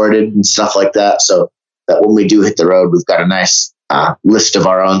recorded and stuff like that. So that when we do hit the road, we've got a nice list of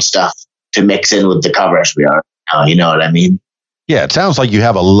our own stuff to mix in with the covers we are. You know what I mean? Yeah, it sounds like you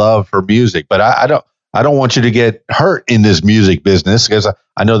have a love for music, but I don't want you to get hurt in this music business, because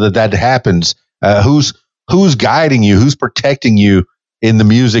I know that happens. Who's guiding you? Who's protecting you in the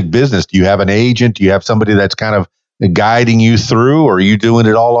music business? Do you have an agent? Do you have somebody that's kind of guiding you through, or are you doing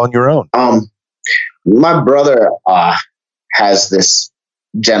it all on your own? My brother has this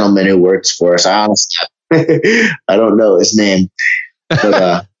gentleman who works for us. I honestly, I don't know his name,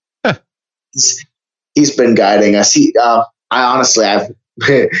 but he's been guiding us. I've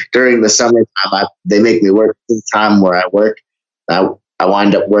during the summertime, they make me work full time where I work. I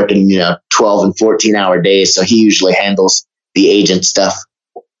wind up working 12 and 14-hour days, so he usually handles the agent stuff.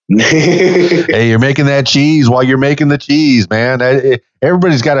 Hey, you're making that cheese while you're making the cheese, man.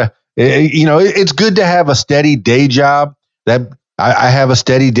 Everybody's got to, it's good to have a steady day job. That I have a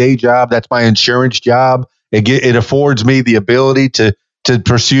steady day job. That's my insurance job. It affords me the ability to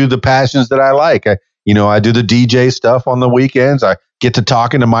pursue the passions that I like. I do the DJ stuff on the weekends. I get to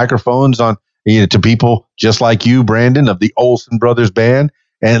talking to microphones to people just like you, Brandon, of the Olson Brothers Band,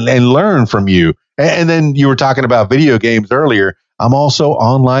 and learn from you. And then you were talking about video games earlier. I'm also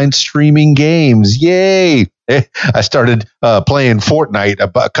online streaming games. Yay. I started playing Fortnite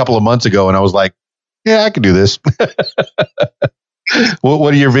a couple of months ago, and I was like, yeah, I can do this.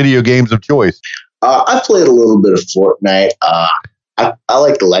 What are your video games of choice? I played a little bit of Fortnite. I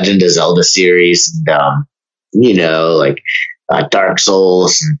like the Legend of Zelda series, and, like Dark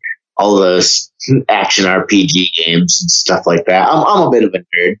Souls and all those action RPG games and stuff like that. I'm a bit of a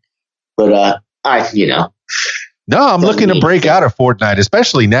nerd, but No, I'm looking to break out of Fortnite,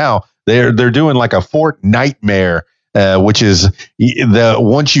 especially now. They're doing like a Fort Nightmare, which is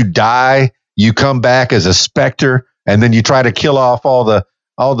once you die, you come back as a specter, and then you try to kill off all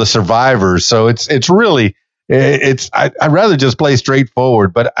the survivors. So it's really I'd rather just play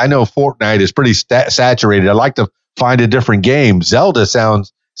straightforward, but I know Fortnite is pretty saturated. I'd like to find a different game. Zelda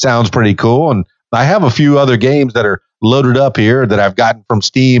sounds pretty cool, and I have a few other games that are loaded up here that I've gotten from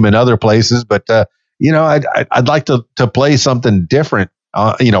Steam and other places, but I'd like to play something different,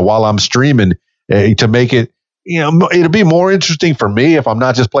 while I'm streaming, to make it, it'll be more interesting for me if I'm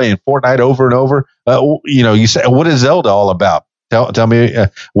not just playing Fortnite over and over. You say, what is Zelda all about? Tell me,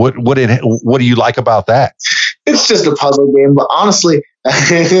 what do you like about that? It's just a puzzle game, but honestly,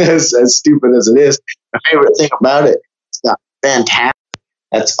 as stupid as it is, my favorite thing about it, it's got fantastic.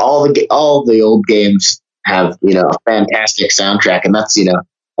 That's all the old games have, a fantastic soundtrack, and that's,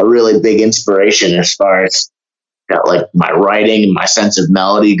 a really big inspiration as far as like my writing and my sense of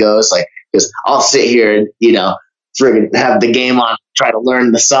melody goes. Like, because I'll sit here and friggin' have the game on, try to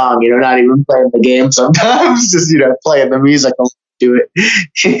learn the song. Not even playing the game sometimes, just playing the music to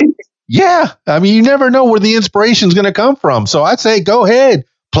it. Yeah, I mean, you never know where the inspiration's going to come from. So I'd say go ahead,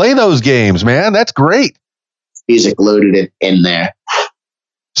 play those games, man. That's great. Music loaded in there.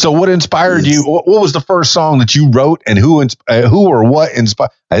 So what inspired you? What was the first song that you wrote, and who or what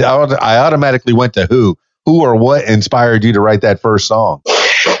inspired? I automatically went to who or what inspired you to write that first song?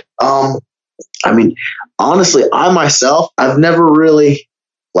 I mean, honestly, I myself, I've never really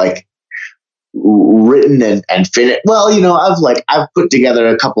written and finished. Well, I've put together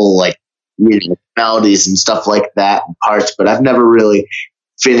a couple melodies and stuff like that and parts, but I've never really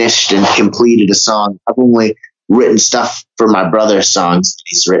finished and completed a song. I've only written stuff for my brother's songs that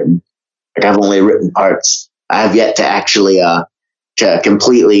he's written. I've only written parts. I have yet to actually to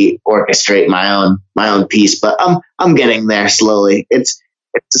completely orchestrate my own piece, but I'm getting there slowly. It's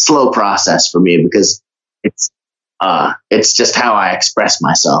a slow process for me because it's just how I express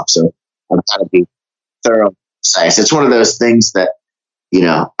myself. So I've got to be thorough and precise. It's one of those things that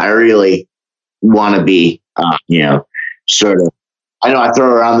I really want to be sort of. I know I've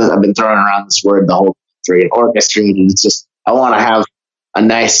been throwing around this word the whole orchestrated. It's just, I want to have a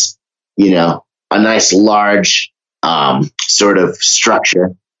nice, large sort of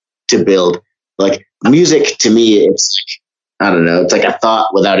structure to build. Like music to me, it's I don't know, it's like a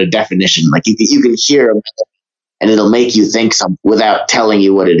thought without a definition. Like you can hear a melody and it'll make you think something without telling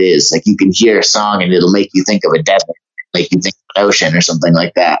you what it is. Like you can hear a song and it'll make you think of a desert, make you think of an ocean or something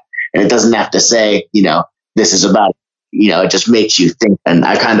like that. And it doesn't have to say, this is about, it just makes you think. And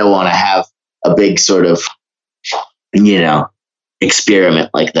I kind of want to have a big sort of,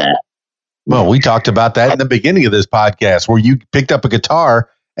 experiment like that. Well, we talked about that in the beginning of this podcast, where you picked up a guitar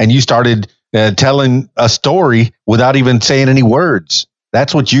and you started telling a story without even saying any words.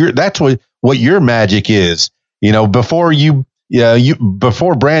 That's what your magic is. Before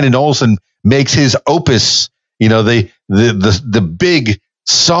Brandon Olson makes his opus, the big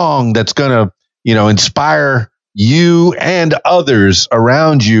song that's going to, inspire you and others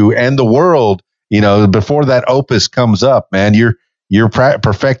around you and the world, before that opus comes up, man, you're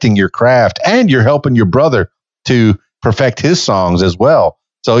perfecting your craft, and you're helping your brother to perfect his songs as well.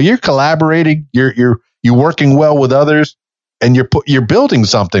 So you're collaborating, you're working well with others, and you're building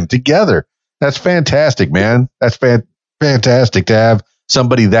something together. That's fantastic, man. That's fantastic to have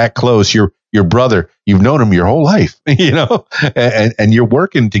somebody that close. Your brother, you've known him your whole life, and you're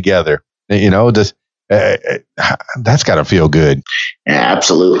working together. That's got to feel good. Yeah,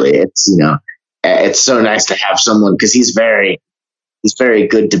 absolutely. It's so nice to have someone, because he's very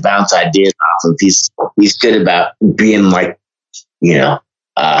good to bounce ideas off of. He's good about being like,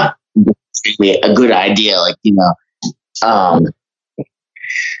 a good idea, like,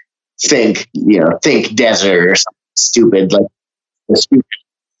 think desert or something stupid, like the stupid,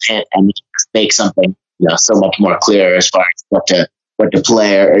 and make something, so much more clear as far as what to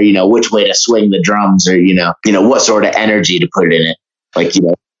play, or, which way to swing the drums, or, what sort of energy to put in it. Like,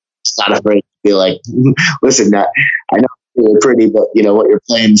 it's not afraid to be like, listen, I know it's really pretty, but what you're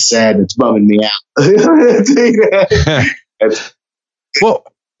playing is sad. It's bumming me out. Well,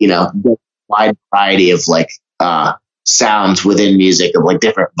 the wide variety of like sounds within music, of like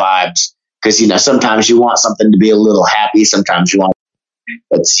different vibes. Because sometimes you want something to be a little happy, sometimes you want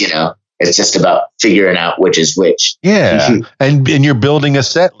it's just about figuring out which is which. Yeah, and you're building a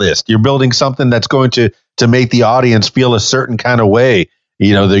set list. You're building something that's going to make the audience feel a certain kind of way.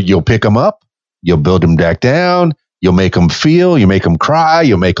 That you'll pick them up, you'll build them back down, you'll make them feel, you make them cry,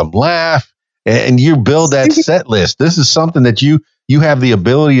 you'll make them laugh, and you build that set list. This is something that you have the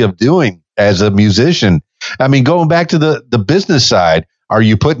ability of doing as a musician. I mean, going back to the business side, are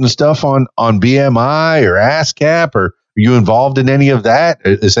you putting stuff on BMI or ASCAP, or are you involved in any of that?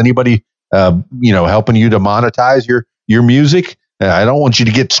 Is anybody, helping you to monetize your music? I don't want you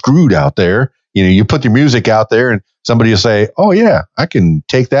to get screwed out there. You put your music out there and somebody will say, oh yeah, I can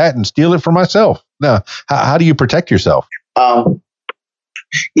take that and steal it for myself. Now, how do you protect yourself?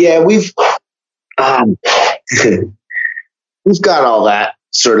 Yeah, we've got all that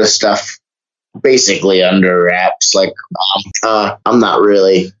sort of stuff basically under wraps. Like, I'm not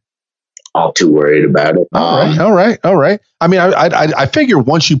really all too worried about it. All right. I mean, I figure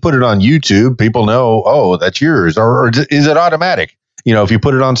once you put it on YouTube, people know, oh, that's yours, or is it automatic? If you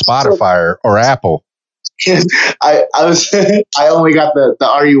put it on Spotify or Apple. I only got the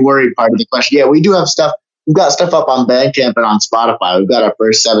are you worried part of the question. Yeah, we do have stuff. We've got stuff up on Bandcamp and on Spotify. We've got our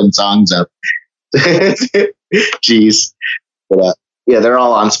first 7 songs up. Jeez. But yeah, they're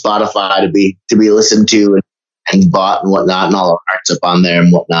all on Spotify to be listened to and bought and whatnot, and all our art's up on there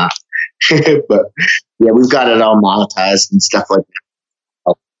and whatnot. But yeah, we've got it all monetized and stuff like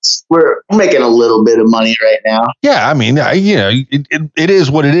that. We're making a little bit of money right now. Yeah, I mean, it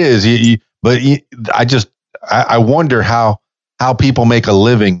is what it is. I wonder how people make a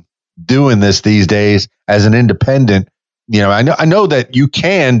living doing this these days as an independent. I know that you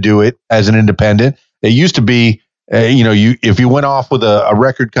can do it as an independent. It used to be, if you went off with a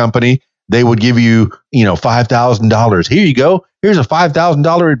record company, they would give you, $5,000. Here you go. Here's a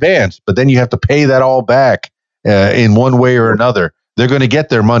 $5,000 advance, but then you have to pay that all back in one way or another. They're going to get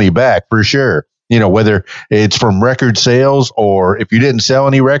their money back for sure. Whether it's from record sales, or if you didn't sell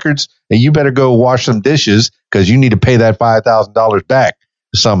any records, and you better go wash some dishes because you need to pay that $5,000 back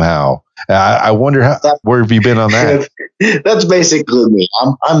somehow. I wonder where have you been on that? That's basically me.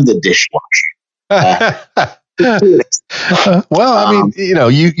 I'm the dishwasher. Well, I mean,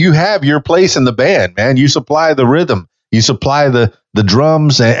 you have your place in the band, man. You supply the rhythm, you supply the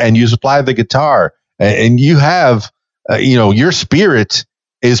drums, and you supply the guitar, and you have, your spirit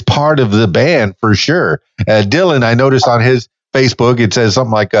is part of the band for sure. Dylan, I noticed on his Facebook, it says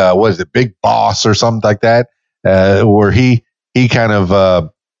something like, what is it, Big Boss or something like that, where he kind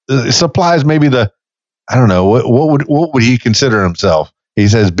of supplies maybe I don't know, what would he consider himself? He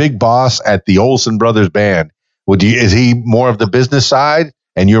says Big Boss at the Olson Brothers Band. Is he more of the business side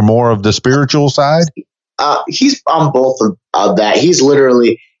and you're more of the spiritual side? He's on both of that. He's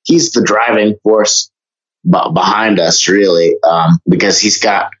the driving force behind us, really, because he's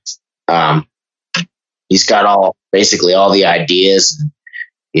got basically all the ideas,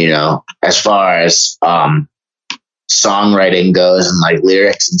 as far as songwriting goes and like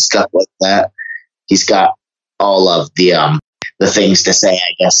lyrics and stuff like that. He's got all of the things to say.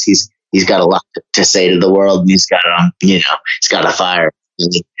 I guess he's got a lot to say to the world, and he's got he's got a fire,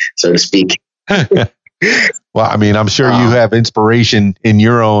 so to speak. Well, I mean, I'm sure you have inspiration in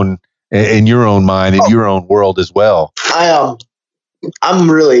your own mind, in your own world as well. I'm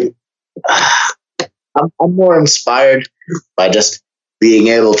really, I'm more inspired by just being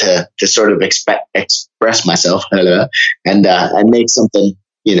able to sort of express myself and make something,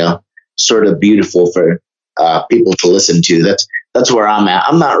 sort of beautiful for people to listen to. That's where I'm at.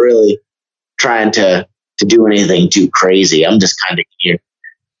 I'm not really trying to do anything too crazy. I'm just kind of here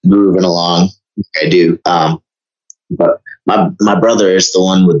moving along. I do. But my brother is the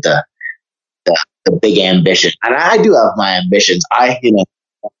one with the big ambition, and I do have my ambitions. I've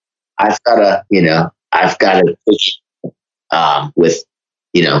got to with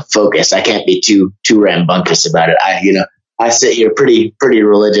focus. I can't be too rambunctious about it. I sit here pretty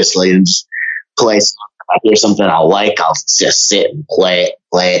religiously and just play. If I hear something I like, I'll just sit and play it.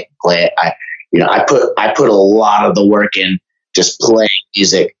 I put a lot of the work in just playing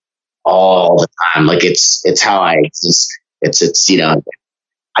music all the time. Like it's how I exist. It's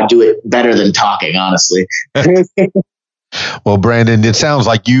I do it better than talking, honestly. Well, Brandon, it sounds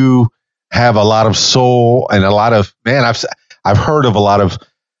like you have a lot of soul and a lot of, man, I've heard of a lot of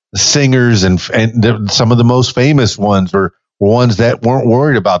singers and some of the most famous ones were ones that weren't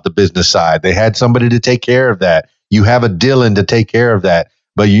worried about the business side. They had somebody to take care of that. You have a Dylan to take care of that.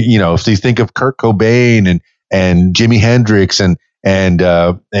 But if you think of Kurt Cobain and Jimi Hendrix and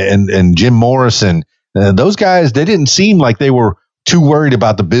Jim Morrison, those guys, they didn't seem like they were too worried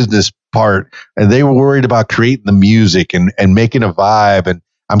about the business part, and they were worried about creating the music and making a vibe. And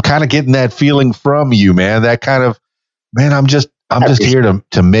I'm kind of getting that feeling from you, man. That kind of, man, I'm just here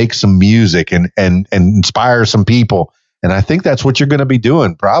to make some music and inspire some people. And I think that's what you're going to be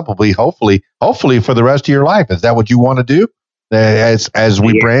doing, probably, hopefully for the rest of your life. Is that what you want to do as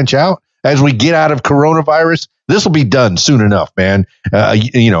we branch out, as we get out of coronavirus? This will be done soon enough, man.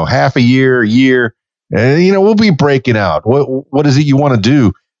 Half a year. We'll be breaking out. What is it you want to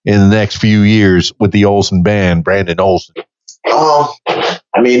do in the next few years with the Olson band, Brandon Olson?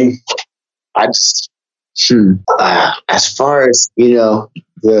 I mean, I just, as far as,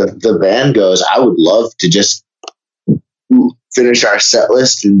 the band goes, I would love to just finish our set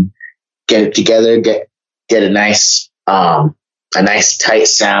list and get it together, get a nice tight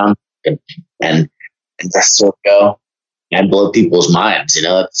sound and just sort of go and blow people's minds.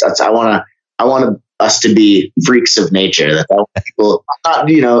 That's I want us to be freaks of nature. That people,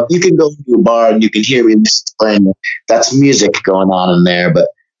 you can go to a bar and you can hear music playing. That's music going on in there, but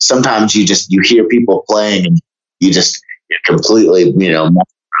sometimes you hear people playing and you're completely,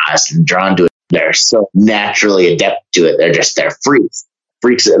 mesmerized and drawn to it. They're so naturally adept to it. They're freaks.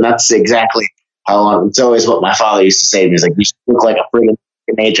 And that's exactly how it's always what my father used to say to me. He's like, you should look like a freak of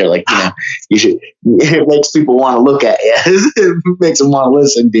nature. Like, you should, it makes people want to look at you. It makes them want to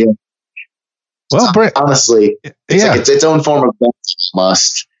listen to you. Well, honestly, it's like its own form of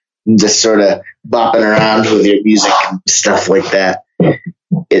must. Just sort of bopping around with your music and stuff like that.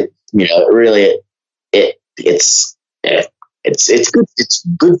 It's good. It's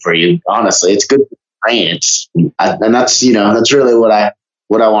good for you. Honestly, it's good for your brain. And that's really what I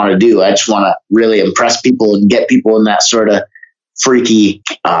want to do. I just want to really impress people and get people in that sort of freaky,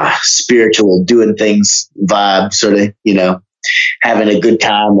 spiritual, doing things vibe, sort of, having a good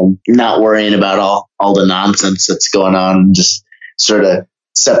time and not worrying about all the nonsense that's going on, just sort of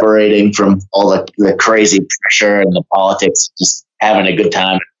separating from all the crazy pressure and the politics, just having a good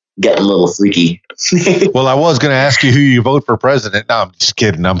time, getting a little freaky. Well, I was going to ask you who you vote for president. No, I'm just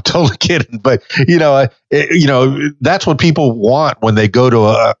kidding. I'm totally kidding. But, that's what people want when they go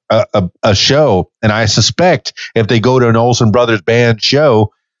to a show. And I suspect if they go to an Olson Brothers band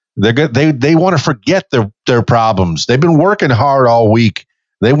show, they want to forget their problems. They've been working hard all week.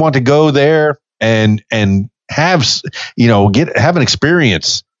 They want to go there and have an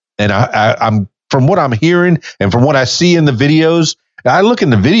experience. And I'm from what I'm hearing and from what I see in the videos. I look in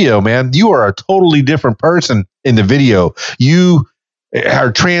the video, man. You are a totally different person in the video. You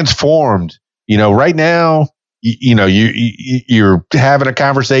are transformed. Right now, you're having a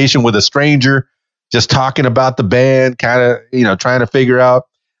conversation with a stranger, just talking about the band, kind of, trying to figure out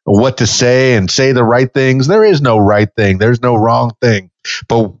what to say and say the right things. There is no right thing. There's no wrong thing.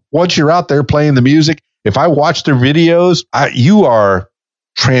 But once you're out there playing the music, if I watch their videos, you are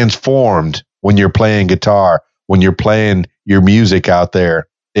transformed when you're playing guitar, when you're playing your music out there.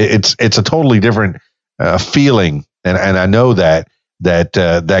 It's a totally different feeling. And I know that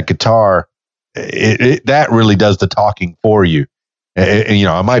guitar, that really does the talking for you.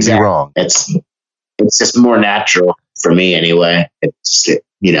 I might be wrong. It's just more natural for me anyway. It's,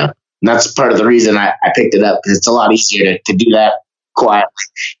 and that's part of the reason I picked it up, because it's a lot easier to do that quietly.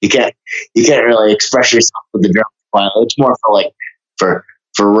 You can't really express yourself with the drums quietly. It's more for like for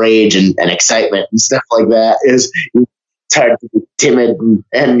rage and excitement and stuff like that. It's hard to be timid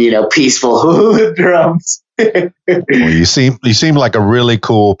and peaceful with drums. Well, you seem like a really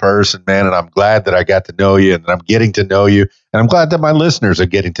cool person, man, and I'm glad that I got to know you, and I'm getting to know you, and I'm glad that my listeners are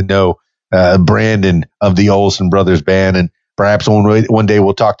getting to know Brandon of the Olson Brothers Band, and perhaps one day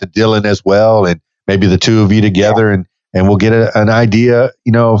we'll talk to Dylan as well, and maybe the two of you together, and we'll get an idea,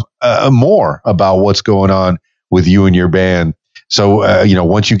 more about what's going on with you and your band. So,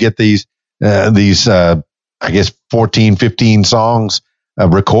 once you get these, I guess 14, 15 songs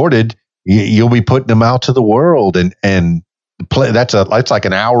recorded, you'll be putting them out to the world and play. That's like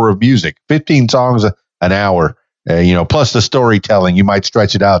an hour of music, 15 songs an hour, plus the storytelling. You might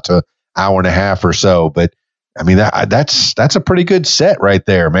stretch it out to an hour and a half or so, but I mean, that's a pretty good set right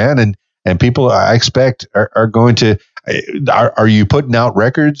there, man. And people, I expect, are going to, are you putting out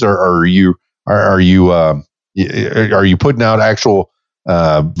records, or are you putting out actual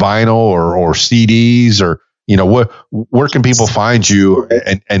vinyl or CDs, or where can people find you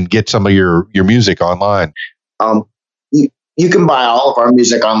and get some of your music online? You can buy all of our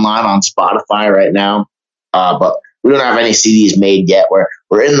music online on Spotify right now, but we don't have any CDs made yet. We're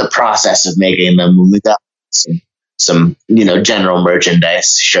in the process of making them. We've got some general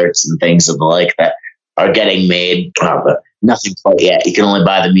merchandise, shirts and things of the like that are getting made, but nothing quite yet. You can only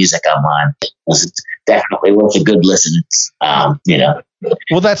buy the music online. It's definitely worth a good listen. Well,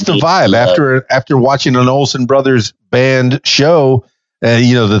 that's the vibe. After watching an Olson Brothers Band show,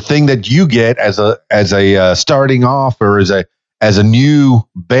 the thing that you get as a starting off, or as a new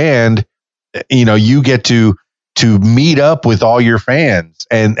band, you get to meet up with all your fans,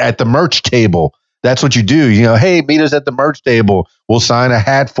 and at the merch table. That's what you do. Hey, meet us at the merch table. We'll sign a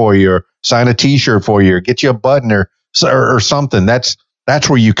hat for you, or sign a T-shirt for you, or get you a button or something. That's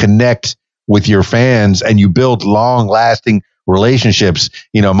where you connect with your fans and you build long-lasting relationships.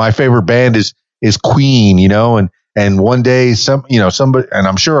 My favorite band is Queen. And one day somebody, and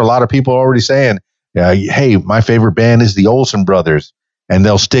I'm sure a lot of people are already saying, hey, my favorite band is the Olson Brothers, and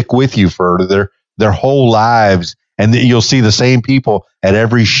they'll stick with you for their whole lives. And you'll see the same people at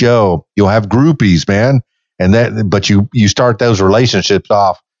every show. You'll have groupies, man. But you start those relationships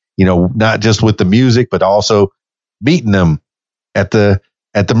off, not just with the music, but also meeting them at the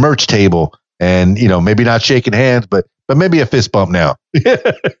merch table, and, maybe not shaking hands, but maybe a fist bump now.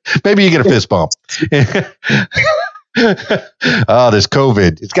 Maybe you get a fist bump. Oh, this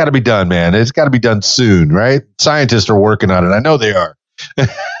COVID, it's got to be done, man. It's got to be done soon, right? Scientists are working on it. I know they are.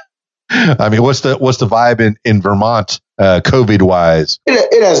 I mean, what's the vibe in Vermont, COVID wise?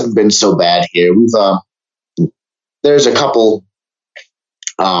 It hasn't been so bad here. There's a couple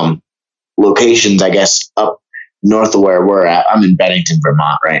locations, I guess, up north of where we're at. I'm in Bennington,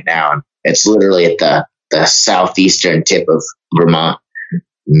 Vermont right now, and it's literally at the southeastern tip of Vermont.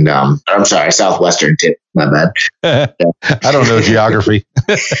 I'm sorry, southwestern tip. My bad. I don't know geography.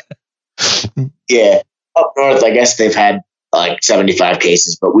 Yeah, up north, I guess they've had like 75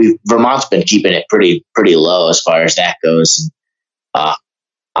 cases, but Vermont's been keeping it pretty low as far as that goes.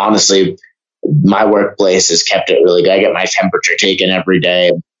 Honestly, my workplace has kept it really good. I get my temperature taken every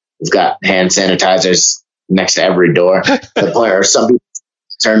day. We've got hand sanitizers next to every door. The point where some people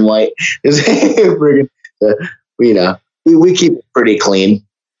turn white. We keep it pretty clean.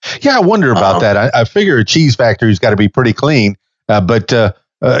 Yeah, I wonder about that. I figure a cheese factory's got to be pretty clean, but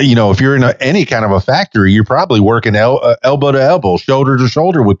if you're in any kind of a factory, you're probably working elbow to elbow, shoulder to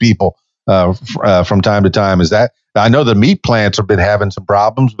shoulder with people from time to time. Is that? I know the meat plants have been having some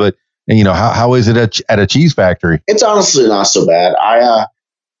problems, but how is it at a cheese factory? It's honestly not so bad.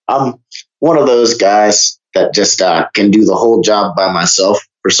 I'm one of those guys that just can do the whole job by myself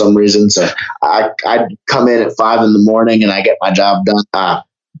for some reason. So I come in at 5 a.m. and I get my job done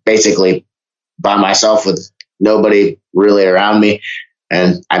basically by myself with nobody really around me.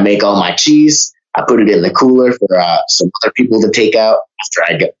 And I make all my cheese. I put it in the cooler for some other people to take out after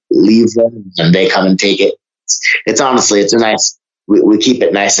I leave them, and they come and take it. It's honestly, it's a nice. We keep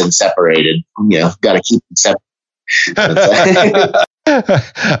it nice and separated. Got to keep it separate.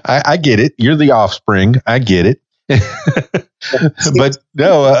 I get it. You're the offspring. I get it. But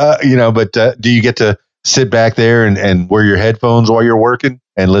no, do you get to sit back there and wear your headphones while you're working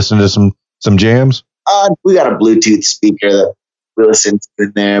and listen to some jams? We got a Bluetooth speaker that we listen to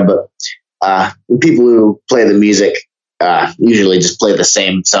in there, but the people who play the music usually just play the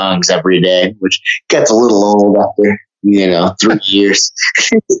same songs every day, which gets a little old after 3 years.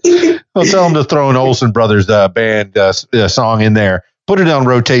 Well, tell them to throw an Olson Brothers band song in there. Put it on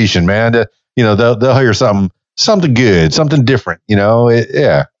rotation, man. They'll hear something something good, something different,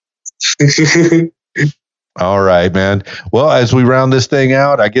 yeah. All right, man. Well, as we round this thing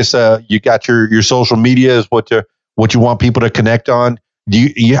out, I guess you got your social media is what you want people to connect on.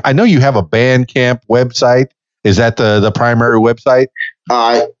 I know you have a Bandcamp website. Is that the primary website?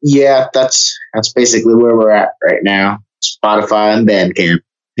 Yeah, that's basically where we're at right now. Spotify and Bandcamp.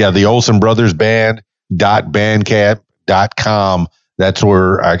 Yeah, the Olson Brothers Band.bandcamp.com. That's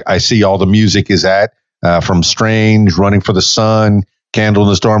where I see all the music is at. From Strange, Running for the Sun, Candle in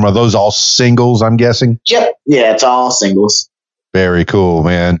the Storm. Are those all singles, I'm guessing? Yep. Yeah, it's all singles. Very cool,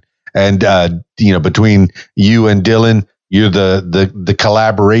 man. And, between you and Dylan, you're the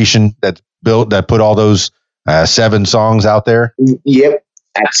collaboration that put all those 7 songs out there. Yep.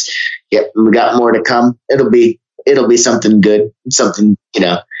 We got more to come. It'll be something good. Something,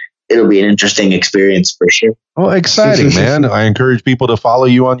 it'll be an interesting experience for sure. Well, exciting, man. I encourage people to follow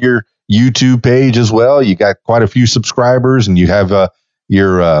you on your YouTube page as well. You got quite a few subscribers, and you have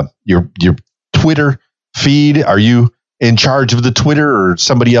your Twitter feed. Are you in charge of the Twitter, or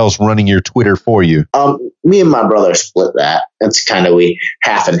somebody else running your Twitter for you? Me and my brother split that. That's kind of, we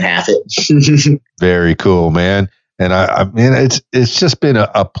half and half it. Very cool, man. And I mean, it's just been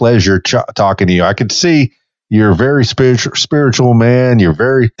a pleasure talking to you. I could see you're a very spiritual man.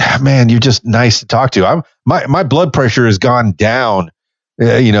 You're just nice to talk to. My blood pressure has gone down.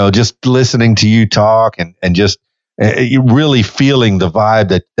 Just listening to you talk and just really feeling the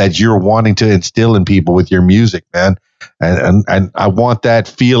vibe that you're wanting to instill in people with your music, man. And I want that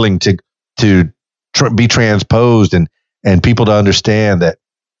feeling to be transposed and people to understand that,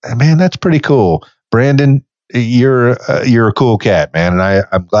 man, that's pretty cool. Brandon, you're a cool cat, man. And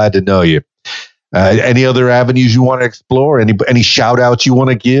I'm glad to know you. Any other avenues you want to explore? Any shout outs you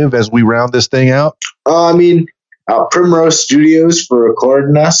want to give as we round this thing out? Primrose Studios for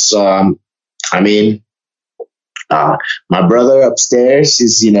recording us. My brother upstairs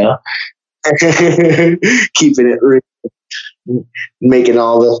is, keeping it real, making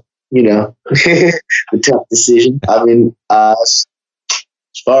all the, the tough decisions. As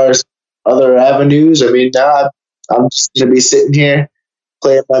far as other avenues, I'm just going to be sitting here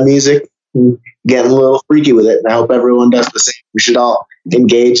playing my music and getting a little freaky with it. And I hope everyone does the same. We should all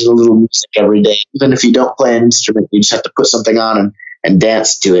engage in a little music every day. Even if you don't play an instrument, you just have to put something on and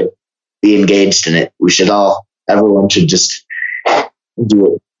dance to it. Be engaged in it. Everyone should just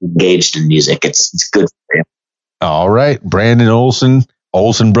do it engaged in music. It's good for you. All right. Brandon Olson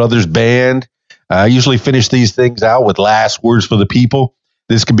Brothers Band. I usually finish these things out with last words for the people.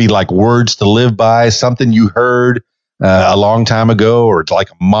 This could be like words to live by, something you heard a long time ago, or it's like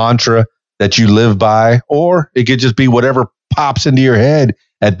a mantra that you live by, or it could just be whatever pops into your head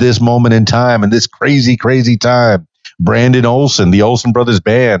at this moment in time, in this crazy, crazy time. Brandon Olson, the Olson Brothers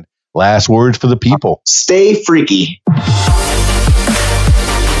Band. Last words for the people. Stay freaky.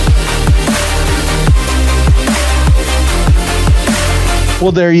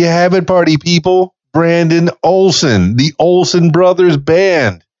 Well, there you have it, party people. Brandon Olson, the Olson Brothers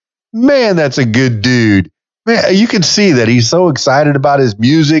Band. Man, that's a good dude. Man, you can see that he's so excited about his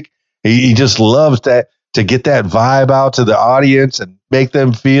music. He just loves to get that vibe out to the audience and make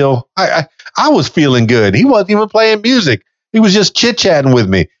them feel. I was feeling good. He wasn't even playing music. He was just chit-chatting with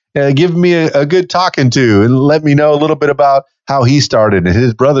me, giving me a good talking to, and let me know a little bit about how he started and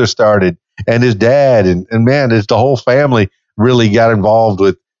his brother started and his dad. And man, the whole family really got involved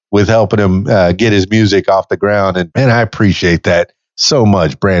with helping him get his music off the ground. And man, I appreciate that so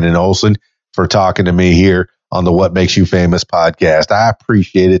much, Brandon Olson, for talking to me here on the What Makes You Famous podcast. I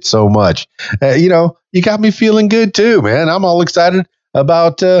appreciate it so much. You got me feeling good too, man. I'm all excited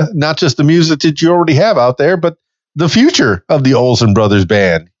about not just the music that you already have out there, but the future of the Olson Brothers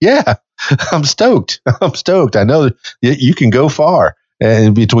Band. Yeah, I'm stoked. I know that you can go far.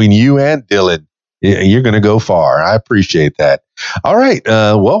 And between you and Dylan, you're going to go far. I appreciate that. All right.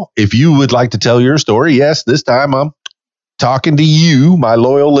 Well, if you would like to tell your story, yes, this time I'm talking to you, my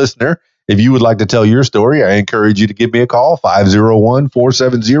loyal listener. If you would like to tell your story, I encourage you to give me a call,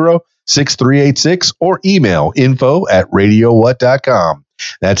 501-470-6386, or email info@radiowhat.com.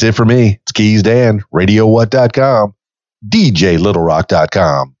 That's it for me. It's Keys Dan, radiowhat.com,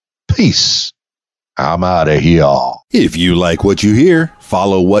 djlittlerock.com. Peace. I'm out of here. If you like what you hear,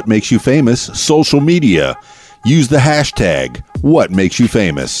 follow What Makes You Famous social media. Use the hashtag What Makes You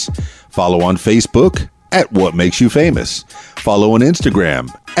Famous. Follow on Facebook at What Makes You Famous. Follow on Instagram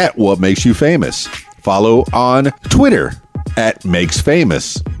at What Makes You Famous. Follow on Twitter at Makes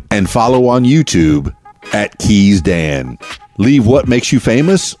Famous. And follow on YouTube at Keys Dan. Leave What Makes You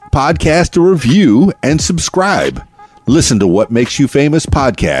Famous podcast a review and subscribe. Listen to What Makes You Famous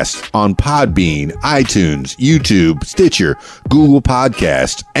podcast on Podbean, iTunes, YouTube, Stitcher, Google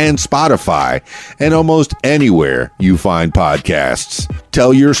Podcasts, and Spotify, and almost anywhere you find podcasts.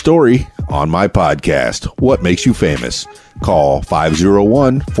 Tell your story on my podcast, What Makes You Famous. Call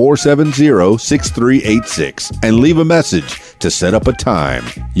 501-470-6386 and leave a message to set up a time.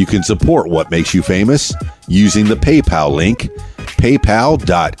 You can support What Makes You Famous using the PayPal link,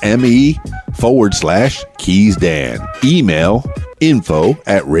 paypal.me/KeysDan. Email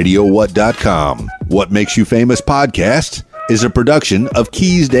info@radiowhat.com. What Makes You Famous podcast is a production of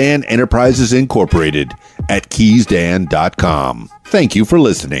Keys Dan Enterprises Incorporated at keysdan.com. Thank you for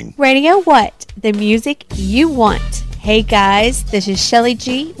listening. Radio What? The music you want. Hey guys, this is Shelly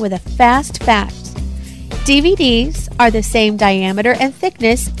G with a fast fact. DVDs are the same diameter and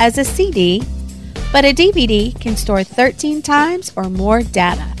thickness as a CD, but a DVD can store 13 times or more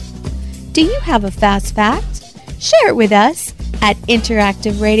data. Do you have a fast fact? Share it with us at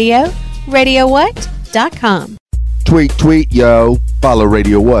Interactive Radio, radiowhat.com. Tweet, yo. Follow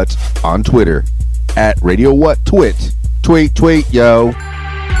Radio What on Twitter at Radio What Twit. Tweet, yo.